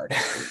really hard.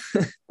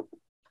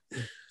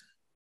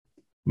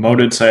 Mo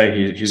did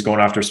say he's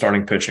going after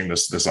starting pitching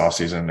this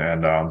offseason.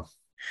 And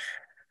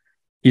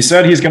he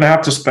said he's going to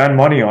have to spend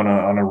money on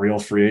a real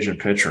free agent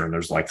pitcher. And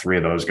there's like 3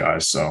 of those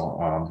guys.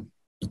 So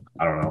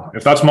I don't know.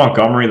 If that's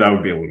Montgomery, that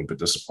would be a little bit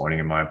disappointing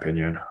in my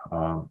opinion.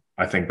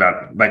 I think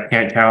that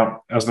can't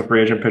count as the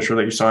free agent pitcher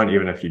that you sign.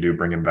 Even if you do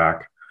bring him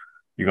back,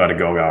 you got to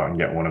go out and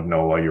get one of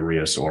Nola,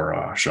 Urias, or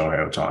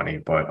Shohei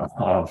Ohtani.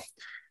 But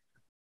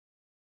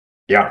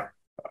yeah,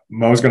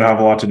 Mo's going to have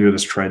a lot to do with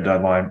this trade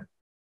deadline.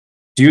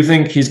 Do you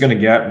think he's going to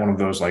get one of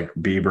those like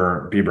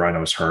Bieber I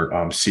know is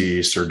hurt,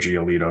 Cease or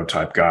Giolito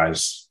type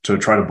guys to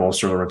try to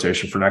bolster the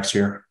rotation for next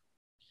year?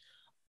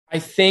 I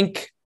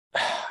think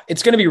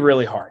it's going to be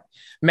really hard.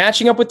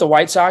 Matching up with the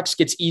White Sox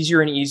gets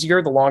easier and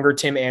easier the longer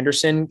Tim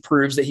Anderson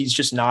proves that he's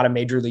just not a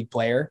major league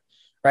player,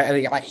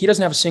 right? He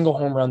doesn't have a single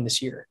home run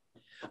this year.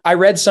 I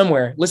read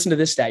somewhere, listen to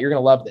this stat, you're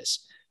going to love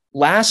this.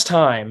 Last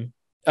time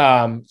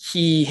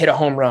he hit a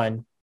home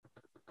run,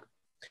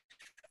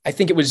 I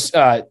think it was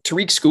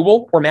Tariq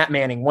Skubal or Matt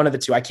Manning, one of the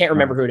two. I can't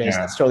remember who it is.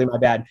 Yeah. That's totally my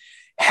bad.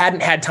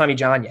 Hadn't had Tommy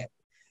John yet.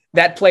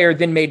 That player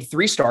then made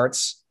 3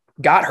 starts,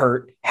 got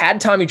hurt, had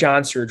Tommy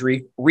John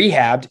surgery,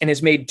 rehabbed, and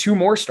has made 2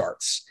 more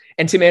starts.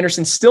 And Tim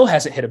Anderson still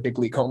hasn't hit a big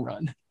league home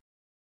run.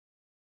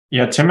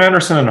 Yeah, Tim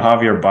Anderson and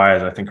Javier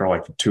Baez, I think, are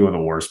like 2 of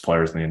the worst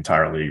players in the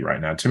entire league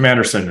right now. Tim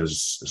Anderson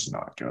is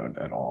not good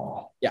at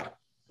all. Yeah.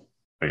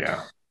 But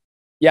yeah.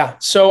 Yeah.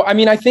 So, I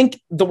mean, I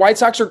think the White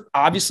Sox are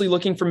obviously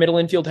looking for middle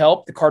infield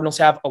help. The Cardinals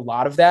have a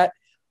lot of that.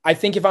 I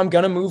think if I'm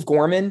going to move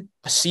Gorman,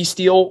 a Cease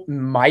deal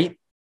might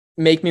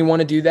make me want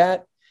to do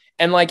that.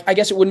 And like, I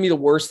guess it wouldn't be the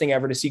worst thing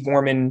ever to see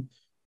Gorman,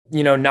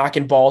 you know,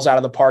 knocking balls out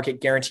of the park at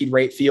guaranteed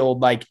rate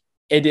field. Like,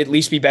 it'd at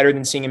least be better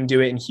than seeing him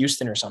do it in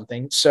Houston or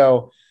something.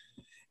 So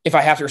if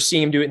I have to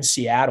see him do it in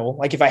Seattle,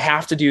 like if I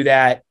have to do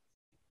that,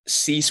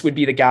 Cease would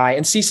be the guy.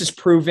 And Cease is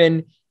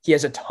proven. He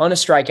has a ton of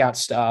strikeout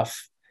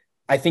stuff.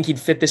 I think he'd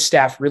fit this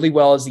staff really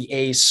well as the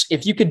ace.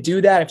 If you could do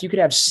that, if you could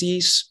have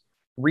Cease,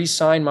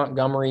 re-sign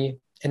Montgomery,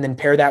 and then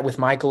pair that with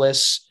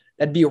Michaelis,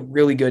 that'd be a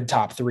really good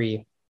top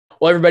 3.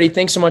 Well, everybody,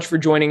 thanks so much for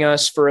joining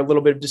us for a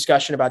little bit of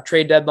discussion about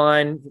trade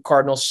deadline,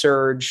 Cardinals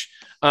surge.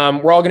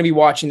 We're all going to be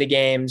watching the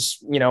games,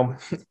 you know,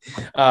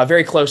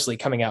 very closely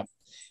coming up.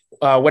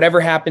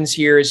 Whatever happens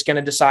here is going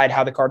to decide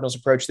how the Cardinals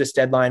approach this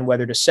deadline,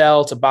 whether to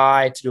sell, to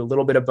buy, to do a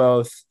little bit of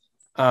both.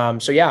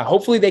 So yeah,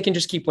 hopefully they can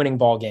just keep winning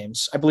ball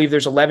games. I believe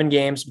there's 11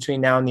 games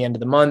between now and the end of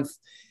the month.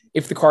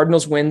 If the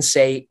Cardinals win,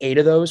 say 8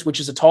 of those,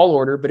 which is a tall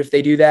order, but if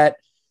they do that,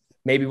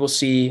 maybe we'll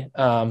see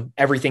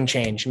everything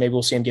change. Maybe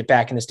we'll see them get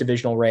back in this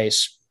divisional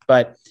race.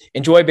 But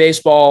enjoy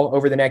baseball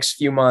over the next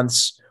few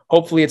months.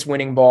 Hopefully it's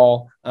winning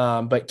ball,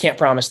 but can't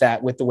promise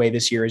that with the way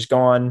this year is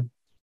gone.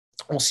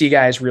 We'll see you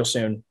guys real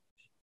soon.